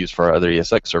that we've used for our other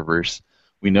ESX servers,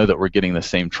 we know that we're getting the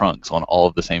same trunks on all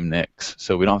of the same NICs.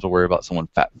 So we don't have to worry about someone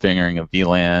fat-fingering a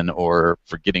VLAN or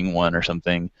forgetting one or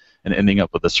something and ending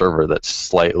up with a server that's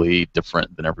slightly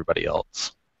different than everybody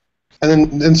else.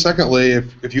 And then secondly,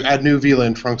 if you add new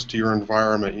VLAN trunks to your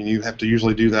environment, and you have to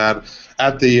usually do that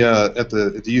at the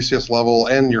UCS level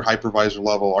and your hypervisor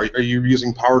level, are you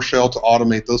using PowerShell to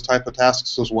automate those type of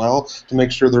tasks as well to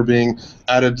make sure they're being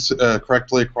added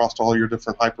correctly across all your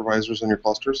different hypervisors in your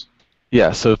clusters?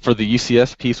 Yeah, so for the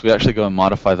UCS piece, we actually go and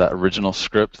modify that original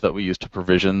script that we used to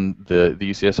provision the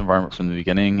UCS environment from the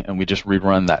beginning, and we just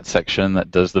rerun that section that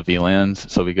does the VLANs.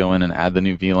 So we go in and add the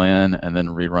new VLAN and then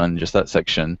rerun just that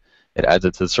section. It adds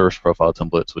it to the service profile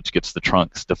templates, which gets the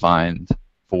trunks defined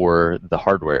for the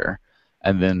hardware.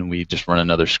 And then we just run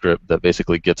another script that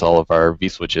basically gets all of our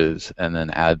vSwitches and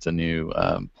then adds a new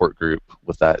port group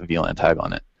with that VLAN tag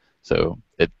on it. So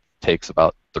it takes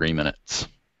about 3 minutes.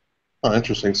 Oh,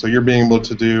 interesting. So you're being able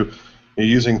to do, you're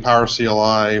using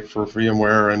PowerCLI for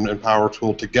VMware and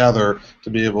PowerTool together to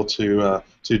be able to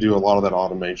do a lot of that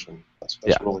automation. That's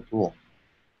yeah. Really cool.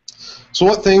 So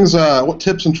what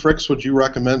tips and tricks would you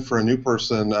recommend for a new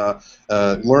person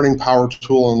learning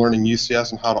PowerTool and learning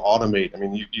UCS and how to automate? I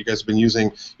mean, you guys have been using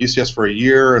UCS for a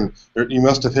year, and you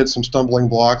must have hit some stumbling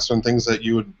blocks and things that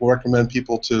you would recommend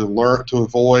people to learn to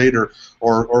avoid,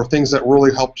 or things that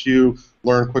really helped you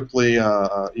learn quickly,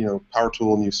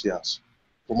 PowerTool and UCS.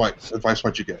 What advice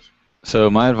might you give? So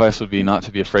my advice would be not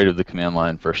to be afraid of the command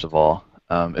line, first of all.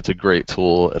 It's a great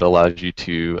tool. It allows you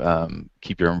to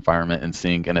keep your environment in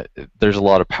sync, and there's a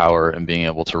lot of power in being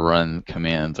able to run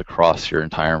commands across your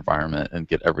entire environment and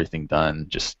get everything done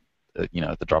just at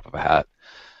the drop of a hat.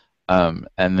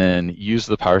 And then use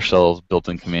the PowerShell's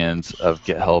built-in commands of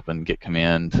get help and get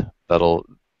command.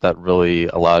 That really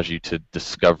allows you to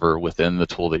discover within the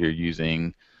tool that you're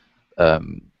using a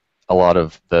lot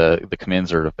of the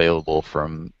commands that are available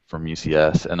from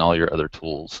UCS and all your other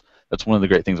tools. That's one of the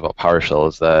great things about PowerShell,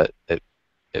 is that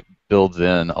it builds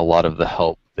in a lot of the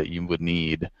help that you would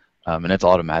need, and it's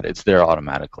automatic. It's there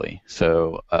automatically.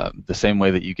 So the same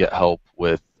way that you get help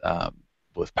with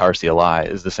PowerCLI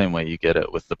is the same way you get it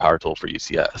with the PowerTool for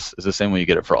UCS. It's the same way you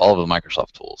get it for all of the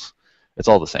Microsoft tools. It's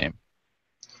all the same.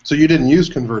 So you didn't use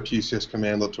convert to UCS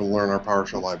commandlet to learn our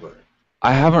PowerShell library?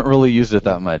 I haven't really used it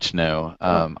that much, no.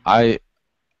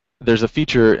 There's a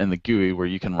feature in the GUI where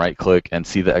you can right-click and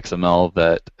see the XML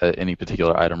that any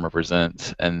particular item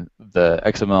represents, and the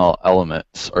XML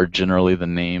elements are generally the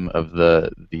name of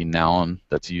the noun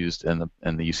that's used in the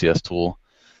UCS tool.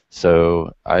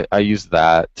 So I use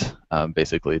that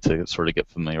basically to sort of get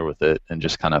familiar with it and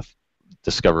just kind of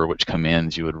discover which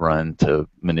commands you would run to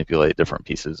manipulate different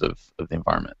pieces of the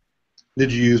environment. Did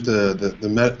you use the get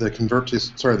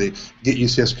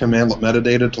UCS commandlet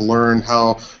metadata to learn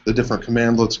how the different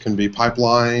commandlets can be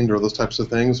pipelined or those types of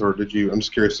things, or did you? I'm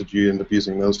just curious, did you end up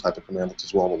using those type of commandlets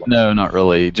as well? No, not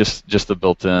really. Just the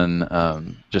built-in,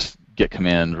 just get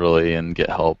command really and get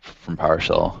help from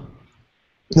PowerShell.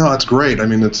 No, that's great. I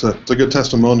mean, it's a good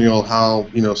testimonial how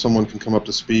someone can come up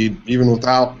to speed even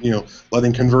without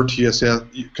letting convert to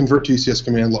UCS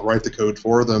commandlet write the code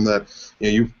for them. That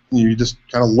you just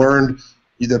kind of learned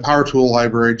the PowerTool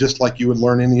library just like you would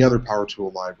learn any other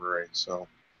PowerTool library. So,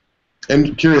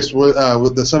 and curious, with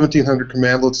the 1700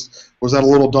 commandlets, was that a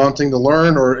little daunting to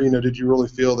learn, or did you really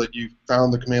feel that you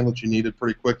found the commandlets you needed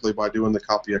pretty quickly by doing the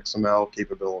copy XML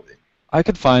capability? I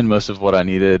could find most of what I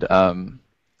needed.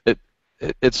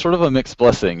 It's sort of a mixed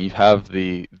blessing. You have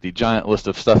the giant list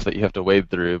of stuff that you have to wade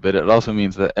through, but it also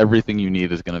means that everything you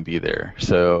need is going to be there.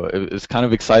 So it's kind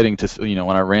of exciting to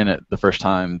when I ran it the first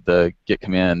time, the git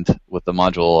command with the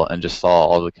module, and just saw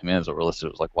all the commands that were listed.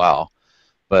 It was like, wow.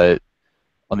 But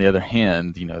on the other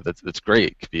hand, that's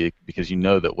great because you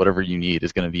know that whatever you need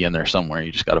is going to be in there somewhere.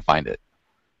 You just got to find it.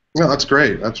 No, that's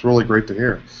great. That's really great to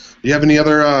hear. Do you have any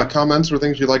other comments or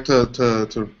things you'd like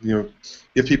to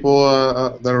give people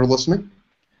that are listening?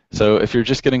 So if you're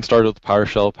just getting started with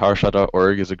PowerShell,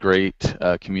 PowerShell.org is a great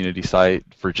community site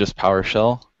for just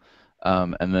PowerShell.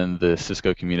 And then the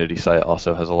Cisco community site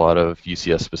also has a lot of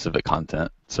UCS-specific content.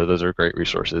 So those are great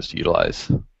resources to utilize.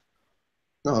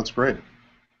 No, that's great.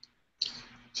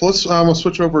 So let's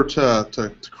switch over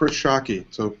to Chris Shockey.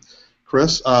 So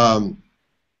Chris. I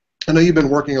know you've been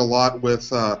working a lot with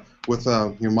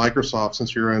Microsoft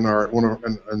since you're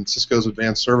in Cisco's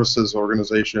Advanced Services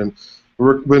organization.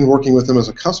 We've been working with them as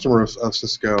a customer of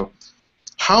Cisco.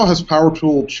 How has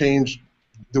PowerTool changed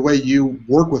the way you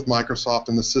work with Microsoft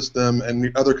in the system and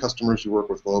the other customers you work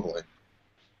with globally?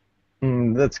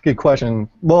 That's a good question.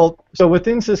 Well, so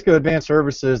within Cisco Advanced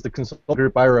Services, the consulting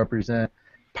group I represent,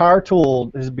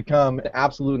 PowerTool has become an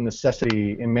absolute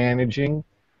necessity in managing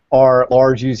our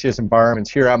large UCS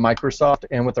environments here at Microsoft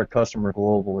and with our customer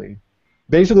globally.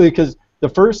 Basically, because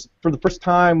for the first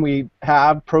time we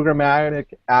have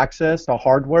programmatic access to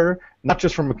hardware, not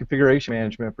just from a configuration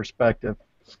management perspective,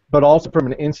 but also from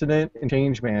an incident and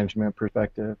change management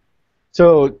perspective.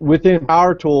 So within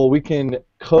PowerTool, we can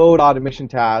code automation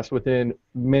tasks within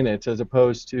minutes as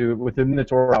opposed to within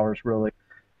minutes or hours, really.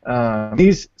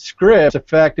 These scripts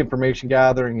affect information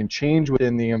gathering and change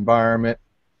within the environment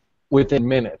within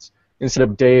minutes instead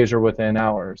of days or within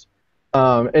hours.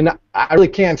 And I really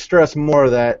can't stress more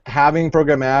that having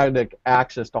programmatic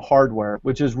access to hardware,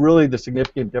 which is really the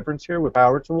significant difference here with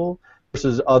PowerTool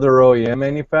versus other OEM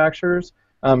manufacturers,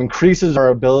 increases our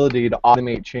ability to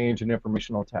automate change and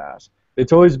informational tasks.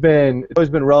 It's always been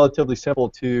relatively simple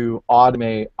to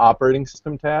automate operating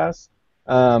system tasks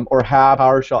or have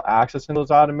PowerShell access in those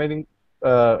automating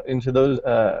or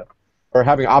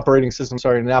having operating system,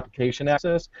 and application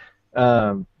access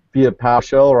via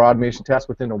PowerShell or automation tasks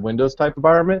within a Windows type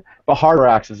environment, but hardware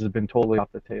access has been totally off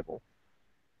the table.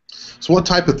 So what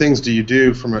type of things do you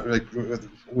do from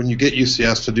when you get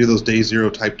UCS to do those day zero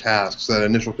type tasks, that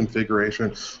initial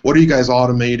configuration? What are you guys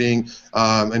automating,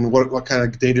 and what kind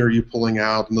of data are you pulling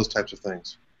out, and those types of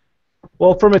things?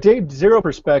 Well, from a day zero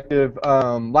perspective,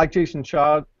 like Jason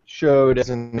showed as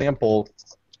an example,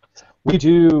 we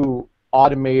do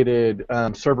automated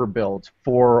server builds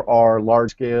for our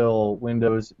large-scale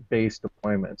Windows-based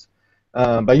deployments.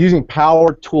 By using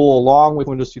PowerTool along with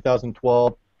Windows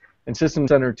 2012 and System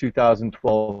Center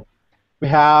 2012, we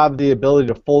have the ability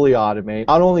to fully automate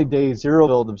not only day zero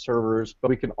build of servers, but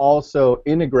we can also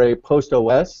integrate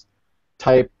post-OS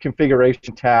type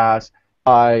configuration tasks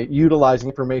by utilizing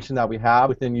information that we have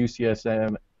within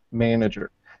UCSM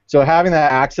Manager. So having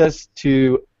that access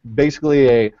to basically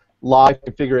a live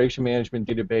configuration management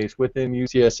database within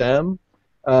UCSM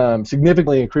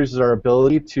significantly increases our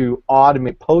ability to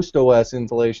automate post-OS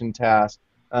installation tasks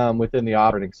within the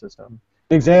operating system.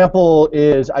 An example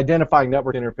is identifying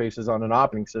network interfaces on an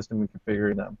operating system and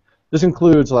configuring them. This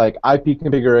includes like IP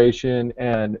configuration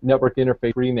and network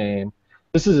interface rename.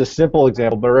 This is a simple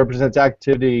example, but it represents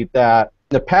activity that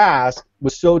in the past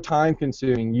was so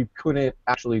time-consuming you couldn't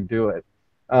actually do it.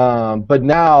 But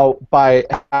now, by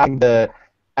having the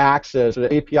access, or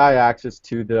the API access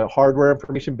to the hardware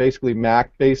information, basically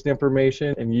Mac-based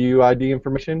information and UUID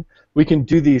information, we can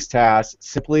do these tasks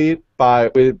simply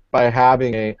by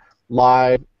having a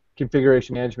live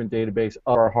configuration management database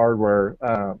of our hardware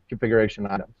configuration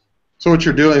items. So what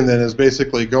you're doing then is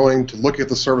basically going to look at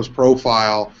the service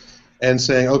profile and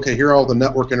saying, okay, here are all the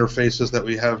network interfaces that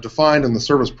we have defined in the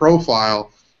service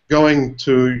profile, going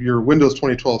to your Windows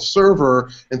 2012 server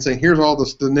and saying, here's all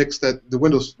the NICs that the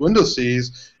Windows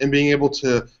sees, and being able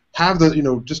to have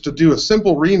the, just to do a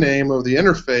simple rename of the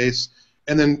interface,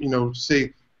 and then,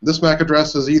 say, this MAC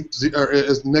address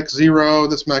is NIC 0,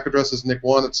 this MAC address is NIC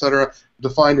 1, etc.,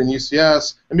 defined in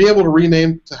UCS, and be able to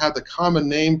rename to have the common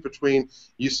name between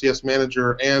UCS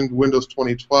Manager and Windows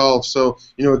 2012, so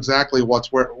you know exactly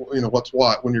what's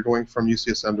what when you're going from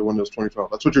UCSM to Windows 2012.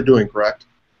 That's what you're doing, correct?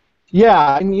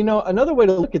 Yeah, and another way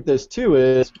to look at this too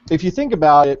is, if you think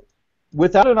about it,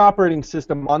 without an operating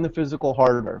system on the physical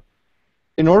hardware,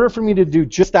 in order for me to do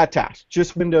just that task,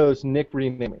 just Windows NIC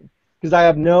renaming, because I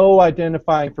have no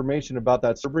identifying information about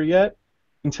that server yet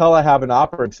until I have an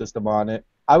operating system on it,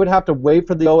 I would have to wait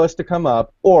for the OS to come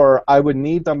up, or I would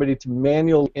need somebody to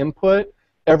manually input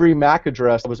every MAC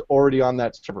address that was already on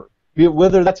that server,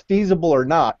 whether that's feasible or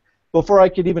not, before I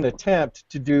could even attempt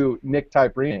to do NIC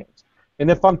type renames. And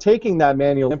if I'm taking that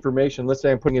manual information, let's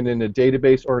say I'm putting it in a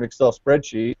database or an Excel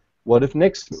spreadsheet, what if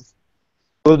NICs move?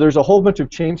 So there's a whole bunch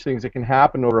of change things that can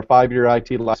happen over a 5-year IT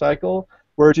lifecycle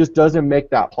where it just doesn't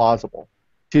make that plausible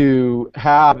to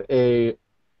have a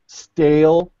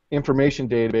stale information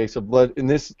database of, in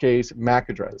this case, MAC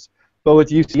addresses. But with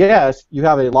UCS, you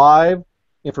have a live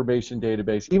information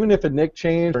database. Even if a NIC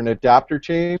change or an adapter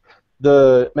change,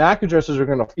 the MAC addresses are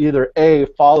going to either A,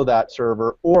 follow that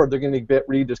server, or they're going to get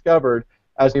rediscovered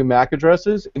as new MAC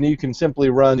addresses, and you can simply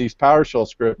run these PowerShell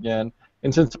script again.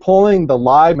 And since pulling the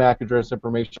live MAC address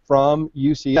information from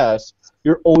UCS,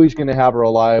 you're always going to have a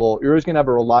reliable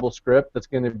script that's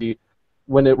going to be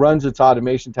when it runs its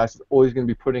automation tasks, it's always going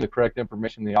to be putting the correct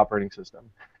information in the operating system.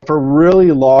 For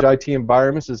really large IT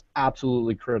environments, it's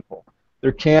absolutely critical.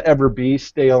 There can't ever be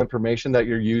stale information that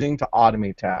you're using to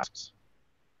automate tasks.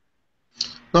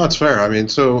 No, that's fair. I mean,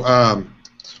 so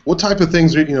what type of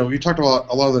things, you talked about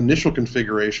a lot of the initial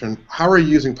configuration. How are you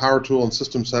using PowerTool and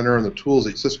System Center and the tools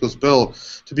that Cisco's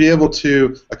built to be able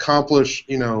to accomplish,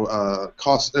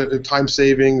 cost, time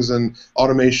savings and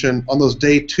automation on those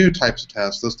day 2 types of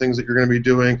tasks, those things that you're going to be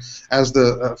doing as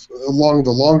along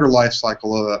the longer life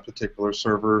cycle of that particular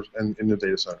server and in the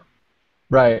data center?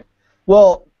 Right.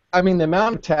 Well, I mean, the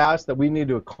amount of tasks that we need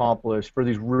to accomplish for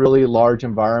these really large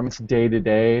environments day to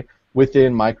day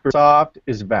within Microsoft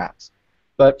is vast.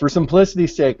 But for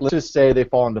simplicity's sake, let's just say they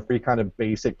fall into 3 kind of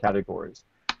basic categories.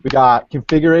 We've got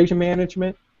configuration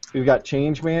management, we've got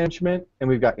change management, and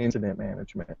we've got incident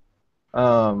management.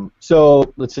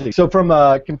 So let's see. So from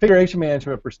a configuration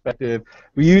management perspective,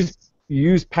 we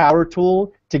use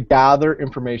PowerTool to gather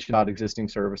information about existing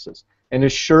services and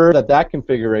ensure that that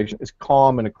configuration is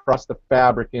common across the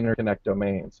fabric interconnect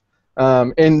domains.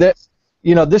 And that,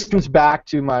 this comes back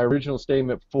to my original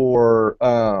statement for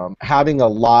having a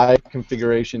live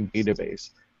configuration database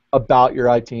about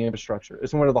your IT infrastructure.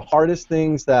 It's one of the hardest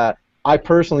things that I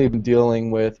personally have been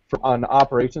dealing with from an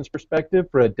operations perspective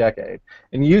for a decade.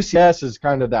 And UCS is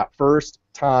kind of that first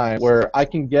time where I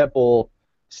can get both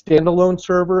standalone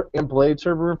server and blade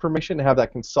server information and have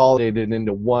that consolidated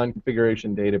into one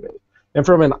configuration database. And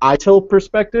from an ITIL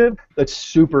perspective, that's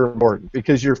super important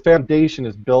because your foundation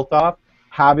is built off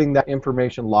having that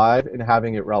information live and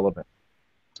having it relevant.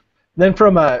 Then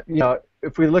from a,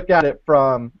 if we look at it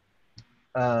from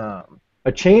a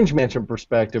change management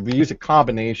perspective, we use a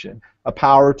combination, a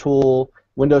PowerTool,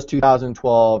 Windows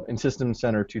 2012, and System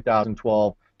Center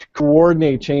 2012 to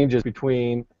coordinate changes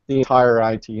between the entire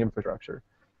IT infrastructure.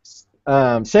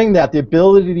 Saying that, the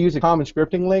ability to use a common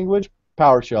scripting language,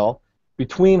 PowerShell,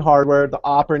 between hardware, the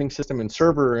operating system, and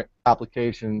server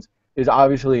applications is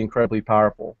obviously incredibly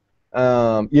powerful.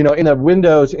 In the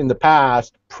Windows in the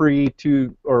past,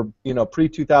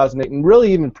 pre-2008, and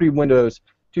really even pre-Windows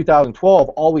 2012,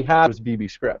 all we had was VB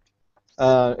script.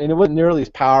 And it wasn't nearly as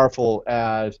powerful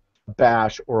as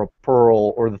Bash or a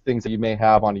Perl or the things that you may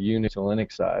have on a Unix or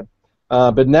Linux side.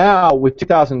 But now, with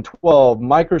 2012,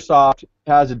 Microsoft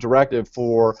has a directive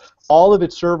for all of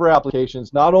its server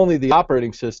applications, not only the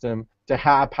operating system, to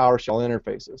have PowerShell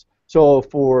interfaces. So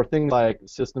for things like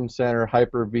System Center,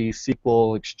 Hyper-V,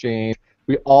 SQL, Exchange,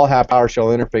 we all have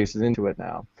PowerShell interfaces into it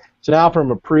now. So now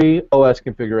from a pre-OS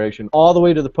configuration all the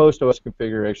way to the post-OS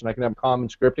configuration, I can have a common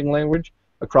scripting language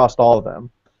across all of them.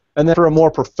 And then for a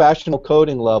more professional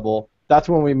coding level, that's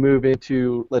when we move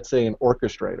into, let's say, an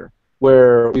orchestrator,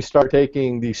 where we start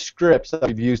taking these scripts that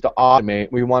we've used to automate,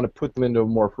 we want to put them into a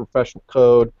more professional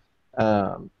code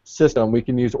system. We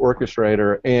can use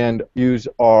Orchestrator and use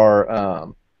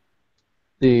our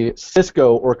the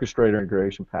Cisco Orchestrator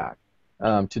integration pack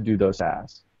to do those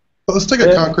tasks. Well, let's take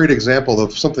a concrete example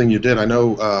of something you did. I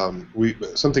know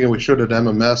something that we showed at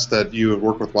MMS that you had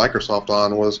worked with Microsoft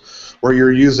on was where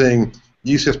you're using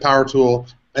UCS PowerTool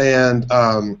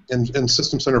and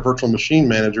System Center Virtual Machine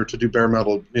Manager to do bare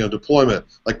metal deployment.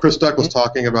 Like Chris Duck was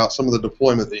talking about some of the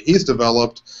deployment that he's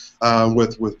developed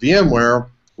with VMware.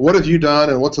 What have you done,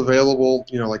 and what's available,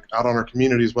 like out on our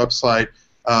community's website,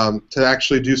 to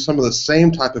actually do some of the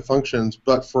same type of functions,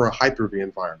 but for a Hyper-V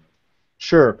environment?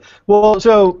 Sure. Well,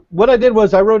 so what I did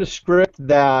was I wrote a script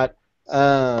that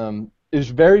is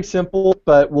very simple,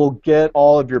 but will get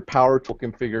all of your PowerTool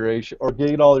configuration or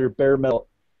get all your bare metal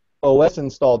OS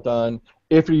install done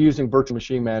if you're using Virtual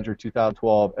Machine Manager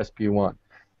 2012 SP1.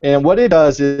 And what it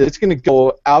does is it's going to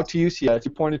go out to UCS,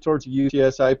 you point it towards the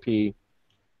UCS IP,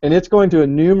 and it's going to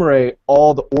enumerate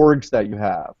all the orgs that you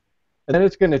have. And then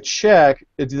it's going to check,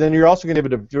 then you're also going to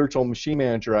give it a Virtual Machine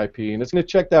Manager IP, and it's going to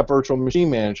check that Virtual Machine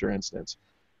Manager instance.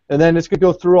 And then it's going to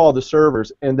go through all the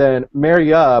servers and then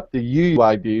marry up the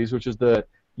UUIDs, which is the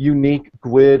unique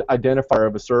GUID identifier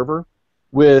of a server,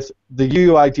 with the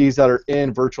UUIDs that are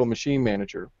in Virtual Machine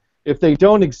Manager. If they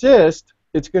don't exist,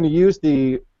 it's going to use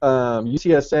the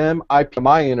UCSM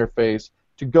IPMI interface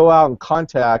to go out and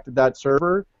contact that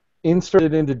server, insert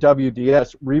it into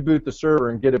WDS, reboot the server,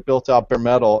 and get it built out bare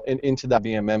metal and into that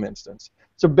VMM instance.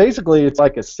 So basically, it's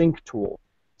like a sync tool.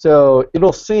 So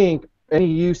it'll sync any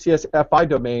UCS FI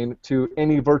domain to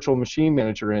any Virtual Machine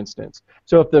Manager instance.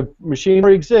 So if the machine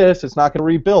exists, it's not going to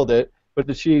rebuild it, but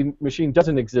the machine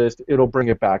doesn't exist, it'll bring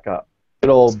it back up.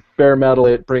 It'll bare metal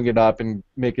it, bring it up, and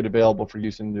make it available for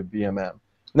use in the VMM. And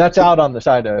that's out on the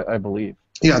site, I believe.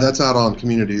 Yeah, that's out on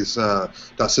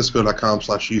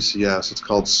communities.cisco.com/UCS. It's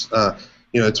called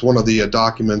it's one of the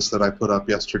documents that I put up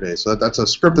yesterday. So that's a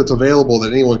script that's available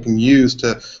that anyone can use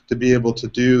to be able to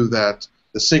do that,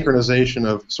 the synchronization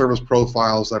of service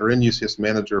profiles that are in UCS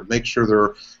Manager, make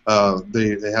sure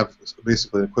they have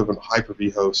basically an equivalent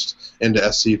Hyper-V host into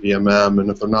SCVMM, and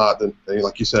if they're not, then they,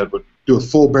 like you said, would do a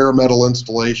full bare metal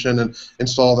installation and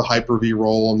install the Hyper-V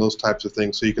role and those types of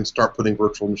things, so you can start putting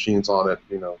virtual machines on it.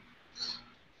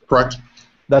 Correct?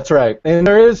 That's right. And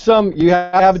there is you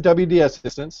have a WDS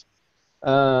instance.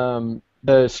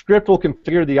 The script will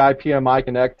configure the IPMI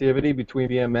connectivity between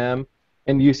VMM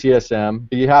and UCSM,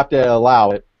 but you have to allow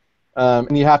it,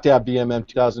 and you have to have VMM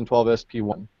 2012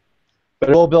 SP1. But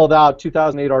it will build out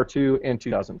 2008 R2 and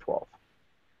 2012.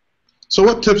 So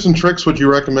what tips and tricks would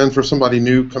you recommend for somebody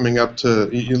new coming up to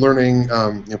learning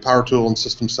PowerTool and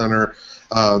System Center,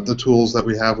 the tools that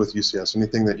we have with UCS?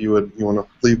 Anything that you want to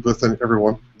leave with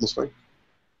everyone listening?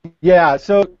 Yeah,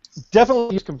 so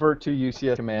definitely use Convert to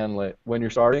UCS Commandlet when you're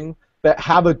starting, but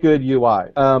have a good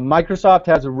UI. Microsoft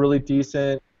has a really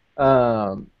decent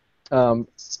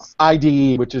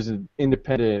IDE, which is an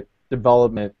independent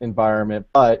development environment,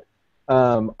 but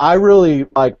I really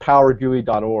like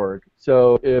PowerGUI.org.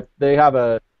 So if they have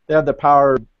the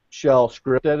PowerShell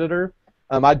script editor,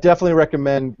 I definitely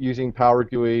recommend using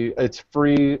PowerGUI. It's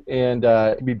free and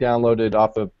it can be downloaded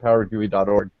off of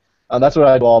PowerGUI.org. That's what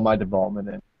I do all my development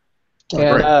in.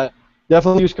 And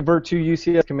definitely use Convert to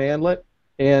UCS Commandlet.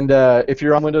 And if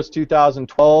you're on Windows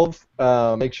 2012,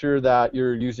 make sure that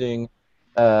you're using,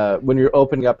 when you're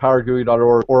opening up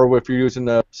PowerGUI.org, or if you're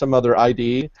using some other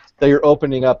IDE, that you're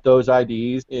opening up those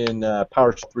IDEs in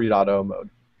PowerShell 3.0 mode.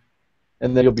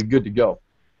 And then you'll be good to go.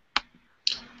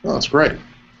 Oh, that's great.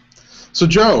 So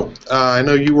Joe, I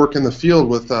know you work in the field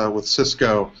with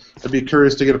Cisco. I'd be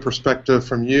curious to get a perspective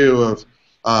from you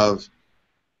of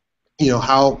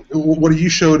what do you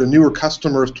show to newer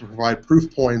customers to provide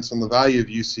proof points on the value of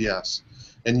UCS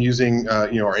and using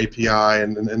our API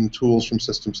and tools from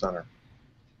System Center?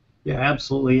 Yeah,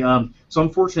 absolutely. So I'm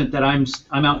fortunate that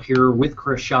I'm out here with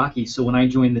Chris Shockey. So when I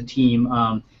joined the team,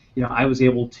 I was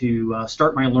able to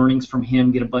start my learnings from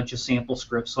him, get a bunch of sample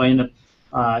scripts. So I ended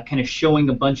up kind of showing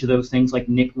a bunch of those things like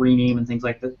NIC rename and things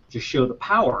like that to show the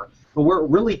power. But where it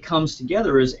really comes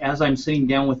together is as I'm sitting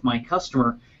down with my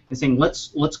customer and saying,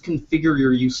 let's configure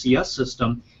your UCS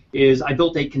system, is I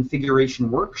built a configuration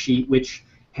worksheet which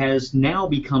has now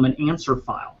become an answer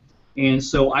file. And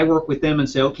so I work with them and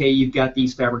say, okay, you've got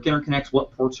these fabric interconnects,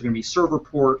 what ports are going to be server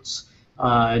ports,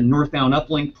 northbound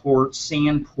uplink ports,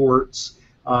 SAN ports,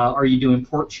 are you doing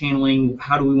port channeling,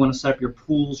 how do we want to set up your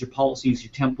pools, your policies,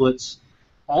 your templates,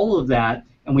 all of that,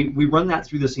 and we run that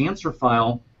through this answer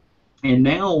file, and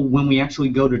now when we actually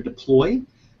go to deploy,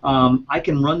 I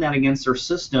can run that against our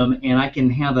system, and I can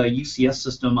have a UCS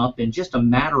system up in just a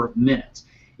matter of minutes.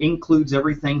 It includes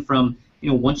everything from,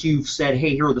 once you've said, hey,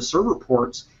 here are the server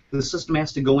ports, the system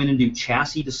has to go in and do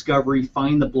chassis discovery,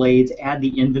 find the blades, add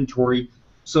the inventory.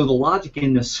 So the logic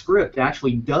in the script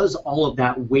actually does all of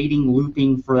that waiting,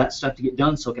 looping for that stuff to get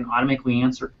done, so it can automatically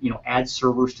add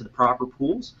servers to the proper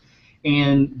pools.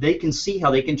 And they can see how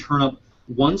they can turn up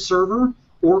one server,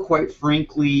 or quite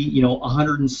frankly,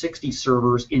 160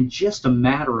 servers in just a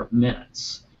matter of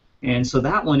minutes. And so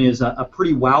that one is a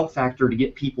pretty wow factor to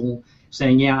get people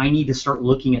saying, yeah, I need to start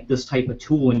looking at this type of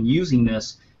tool and using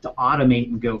this to automate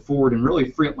and go forward and really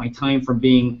free up my time from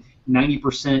being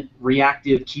 90%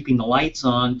 reactive, keeping the lights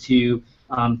on, to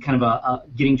kind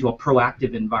of getting to a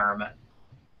proactive environment.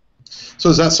 So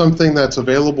is that something that's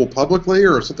available publicly,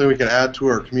 or something we can add to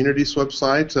our community's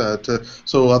website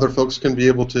so other folks can be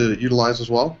able to utilize as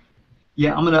well?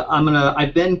 Yeah,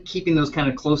 I've been keeping those kind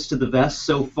of close to the vest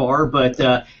so far, but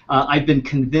I've been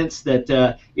convinced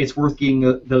that it's worth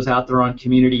getting those out there on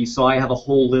community. So I have a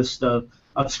whole list of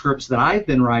scripts that I've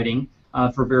been writing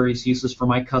for various uses for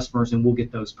my customers, and we'll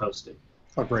get those posted.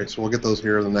 Oh, great. So we'll get those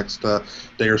here in the next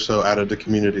day or so added to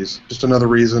communities. Just another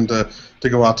reason to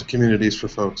go out to communities for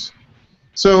folks.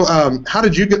 So how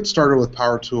did you get started with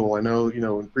PowerTool? I know,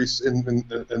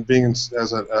 in being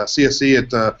as a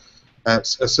CSE at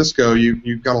Cisco,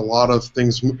 you've got a lot of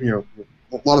things, a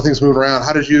lot of things moving around.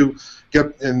 How did you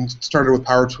get started with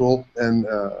PowerTool and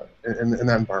in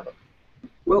that environment?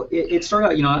 Well, it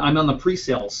started out, I'm on the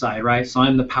pre-sales side, right? So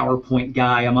I'm the PowerPoint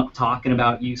guy. I'm up talking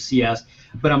about UCS,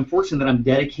 but I'm fortunate that I'm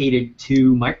dedicated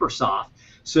to Microsoft.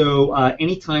 So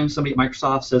anytime somebody at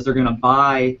Microsoft says they're going to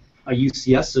buy a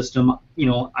UCS system,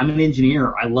 I'm an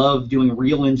engineer. I love doing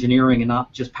real engineering and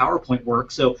not just PowerPoint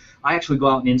work. So I actually go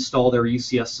out and install their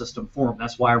UCS system for them.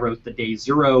 That's why I wrote the day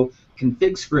zero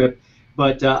config script.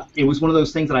 But it was one of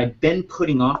those things that I've been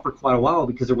putting off for quite a while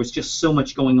because there was just so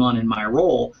much going on in my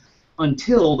role.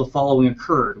 until the following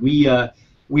occurred. We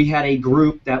had a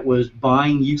group that was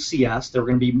buying UCS. They were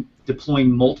going to be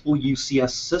deploying multiple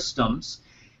UCS systems,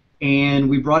 and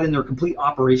we brought in their complete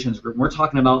operations group. We're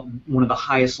talking about one of the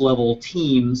highest level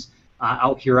teams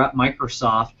out here at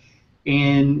Microsoft,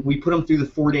 and we put them through the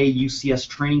 4-day UCS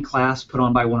training class put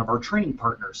on by one of our training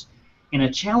partners. And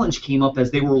a challenge came up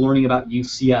as they were learning about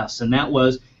UCS, and that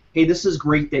was, hey, this is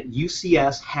great that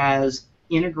UCS has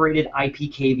integrated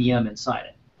IP KVM inside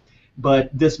it.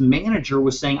 But this manager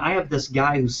was saying, I have this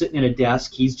guy who's sitting at a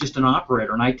desk, he's just an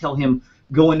operator, and I tell him,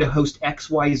 go into host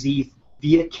XYZ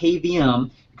via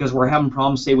KVM, because we're having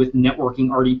problems, say, with networking,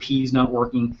 RDP's not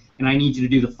working, and I need you to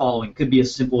do the following. It could be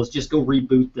as simple as just go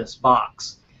reboot this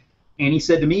box. And he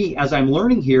said to me, as I'm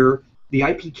learning here, the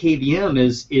IP KVM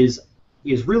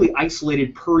is really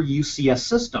isolated per UCS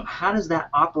system. How does that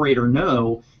operator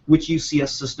know which UCS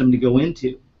system to go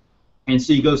into? And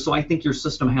so you go, so I think your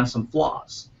system has some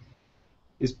flaws,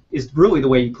 is really the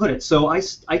way you put it. So I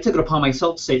took it upon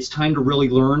myself to say it's time to really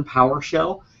learn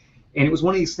PowerShell. And it was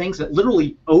one of these things that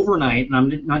literally overnight, and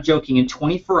I'm not joking, in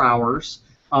 24 hours,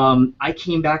 I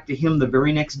came back to him the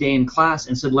very next day in class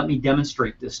and said, let me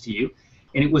demonstrate this to you.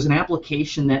 And it was an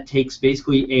application that takes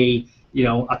basically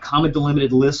a comma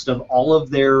delimited list of all of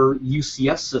their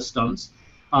UCS systems,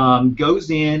 goes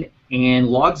in and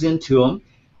logs into them,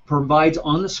 provides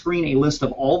on the screen a list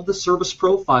of all of the service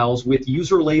profiles with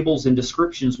user labels and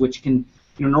descriptions, which can,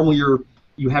 normally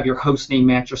you have your host name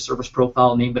match your service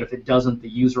profile name, but if it doesn't, the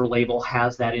user label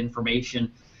has that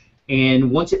information.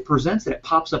 And once it presents it, it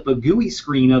pops up a GUI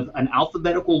screen of an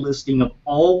alphabetical listing of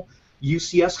all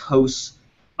UCS hosts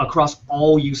across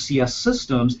all UCS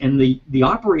systems, and the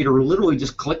operator literally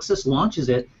just clicks this, launches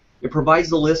it, it provides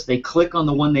the list, they click on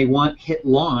the one they want, hit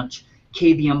launch,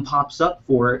 KVM pops up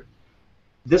for it.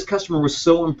 This customer was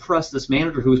so impressed, this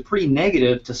manager, who was pretty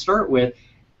negative to start with,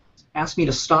 asked me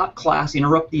to stop class,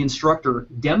 interrupt the instructor,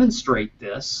 demonstrate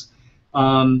this.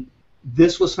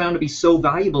 This was found to be so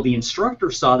valuable, the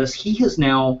instructor saw this,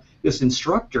 this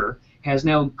instructor has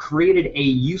now created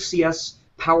a UCS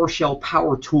PowerShell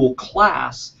Power Tool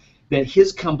class that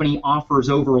his company offers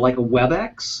over like a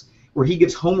WebEx, where he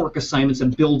gives homework assignments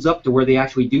and builds up to where they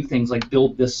actually do things like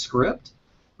build this script.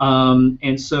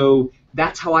 And so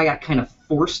that's how I got kind of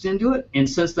forced into it, and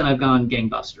since then I've gone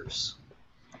gangbusters.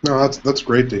 No, that's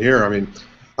great to hear. I mean,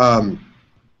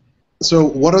 so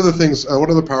what other things, what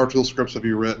other Power Tool scripts have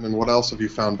you written, and what else have you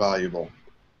found valuable?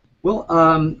 Well,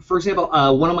 for example,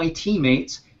 one of my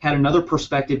teammates had another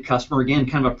prospective customer, again,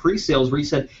 kind of a pre-sales, where he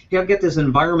said, hey, I've got this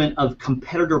environment of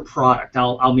competitor product.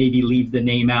 I'll maybe leave the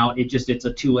name out. It's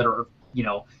a two-letter,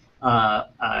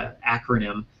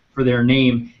 acronym for their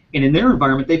name. And in their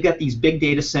environment, they've got these big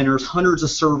data centers, hundreds of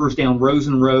servers down rows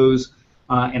and rows,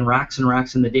 and racks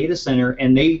in the data center,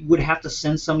 and they would have to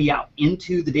send somebody out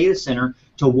into the data center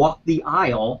to walk the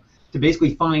aisle to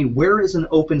basically find where is an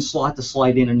open slot to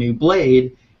slide in a new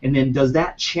blade, and then does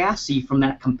that chassis from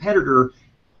that competitor,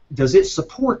 does it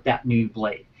support that new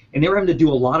blade? And they were having to do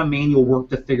a lot of manual work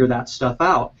to figure that stuff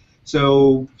out.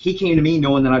 So he came to me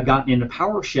knowing that I've gotten into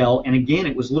PowerShell, and again,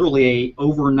 it was literally a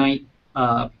overnight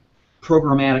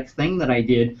programmatic thing that I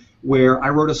did, where I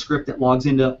wrote a script that logs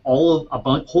into whole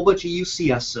bunch of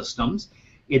UCS systems.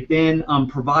 It then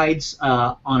provides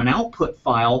on an output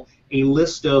file a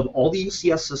list of all the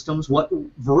UCS systems, what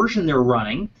version they're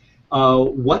running,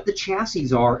 what the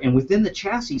chassis are, and within the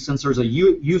chassis, since there's a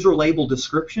user label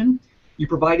description, you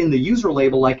provide in the user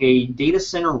label like a data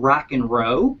center rack and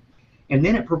row, and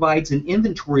then it provides an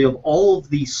inventory of all of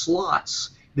the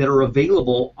slots that are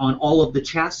available on all of the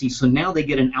chassis. So now they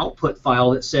get an output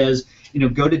file that says,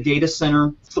 go to data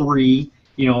center 3,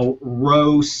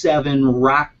 row 7,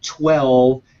 rack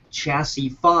 12, chassis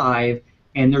 5,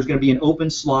 and there's going to be an open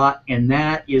slot, and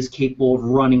that is capable of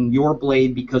running your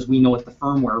blade because we know what the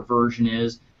firmware version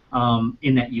is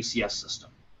in that UCS system.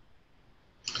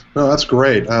 No, that's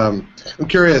great. I'm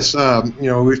curious,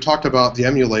 we've talked about the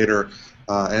emulator,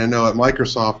 and I know at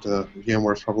Microsoft,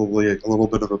 VMware is probably a little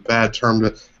bit of a bad term,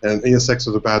 and ESX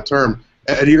is a bad term.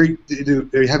 Have you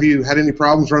had any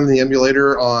problems running the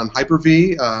emulator on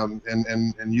Hyper-V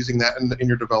and using that in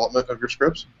your development of your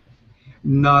scripts?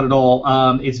 Not at all.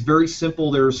 It's very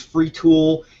simple. There's free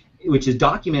tool, which is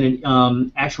documented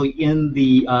actually in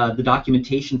the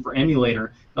documentation for emulator.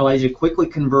 It allows you to quickly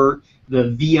convert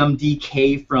the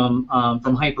VMDK from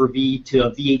Hyper-V to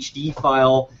a VHD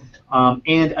file.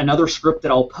 And another script that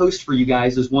I'll post for you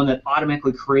guys is one that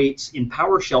automatically creates, in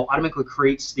PowerShell, automatically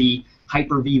creates the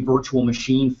Hyper-V virtual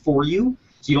machine for you.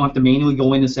 So you don't have to manually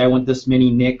go in and say, I want this many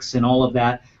NICs and all of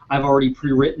that. I've already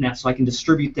pre-written that, so I can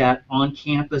distribute that on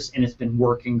campus, and it's been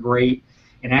working great.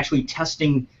 And actually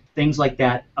testing things like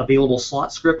that available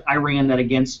slot script, I ran that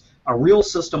against a real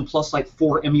system plus like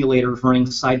 4 emulators running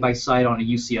side by side on a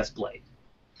UCS blade.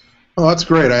 Oh, that's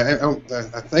great.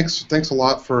 Thanks a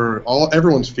lot for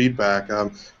everyone's feedback. I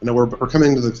know we're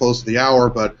coming to the close of the hour,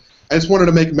 but I just wanted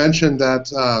to make mention that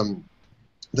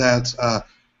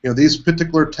these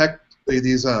particular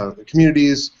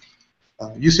communities,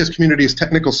 UCS Communities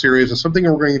Technical Series is something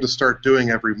we're going to start doing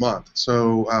every month.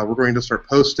 So we're going to start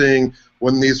posting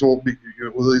when these will be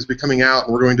coming out,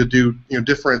 and we're going to do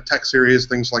different tech series,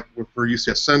 things like for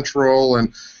UCS Central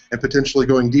and potentially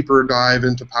going deeper dive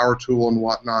into PowerTool and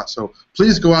whatnot. So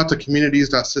please go out to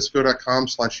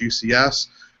communities.cisco.com/UCS.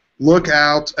 Look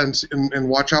out and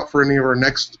watch out for any of our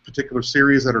next particular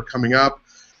series that are coming up,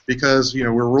 because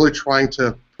we're really trying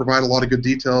to provide a lot of good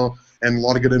detail and a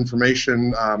lot of good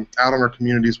information out on our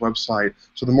community's website.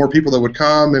 So the more people that would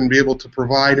come and be able to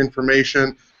provide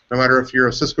information, no matter if you're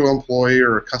a Cisco employee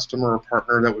or a customer or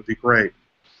partner, that would be great.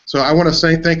 So I want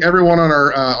to thank everyone on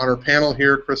our panel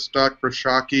here, Chris Stuck, Chris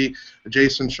Shockey,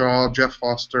 Jason Shaw, Jeff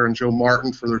Foster, and Joe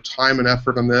Martin for their time and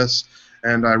effort on this,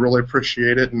 and I really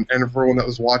appreciate it. And everyone that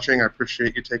was watching, I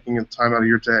appreciate you taking the time out of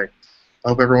your day. I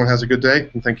hope everyone has a good day,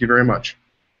 and thank you very much.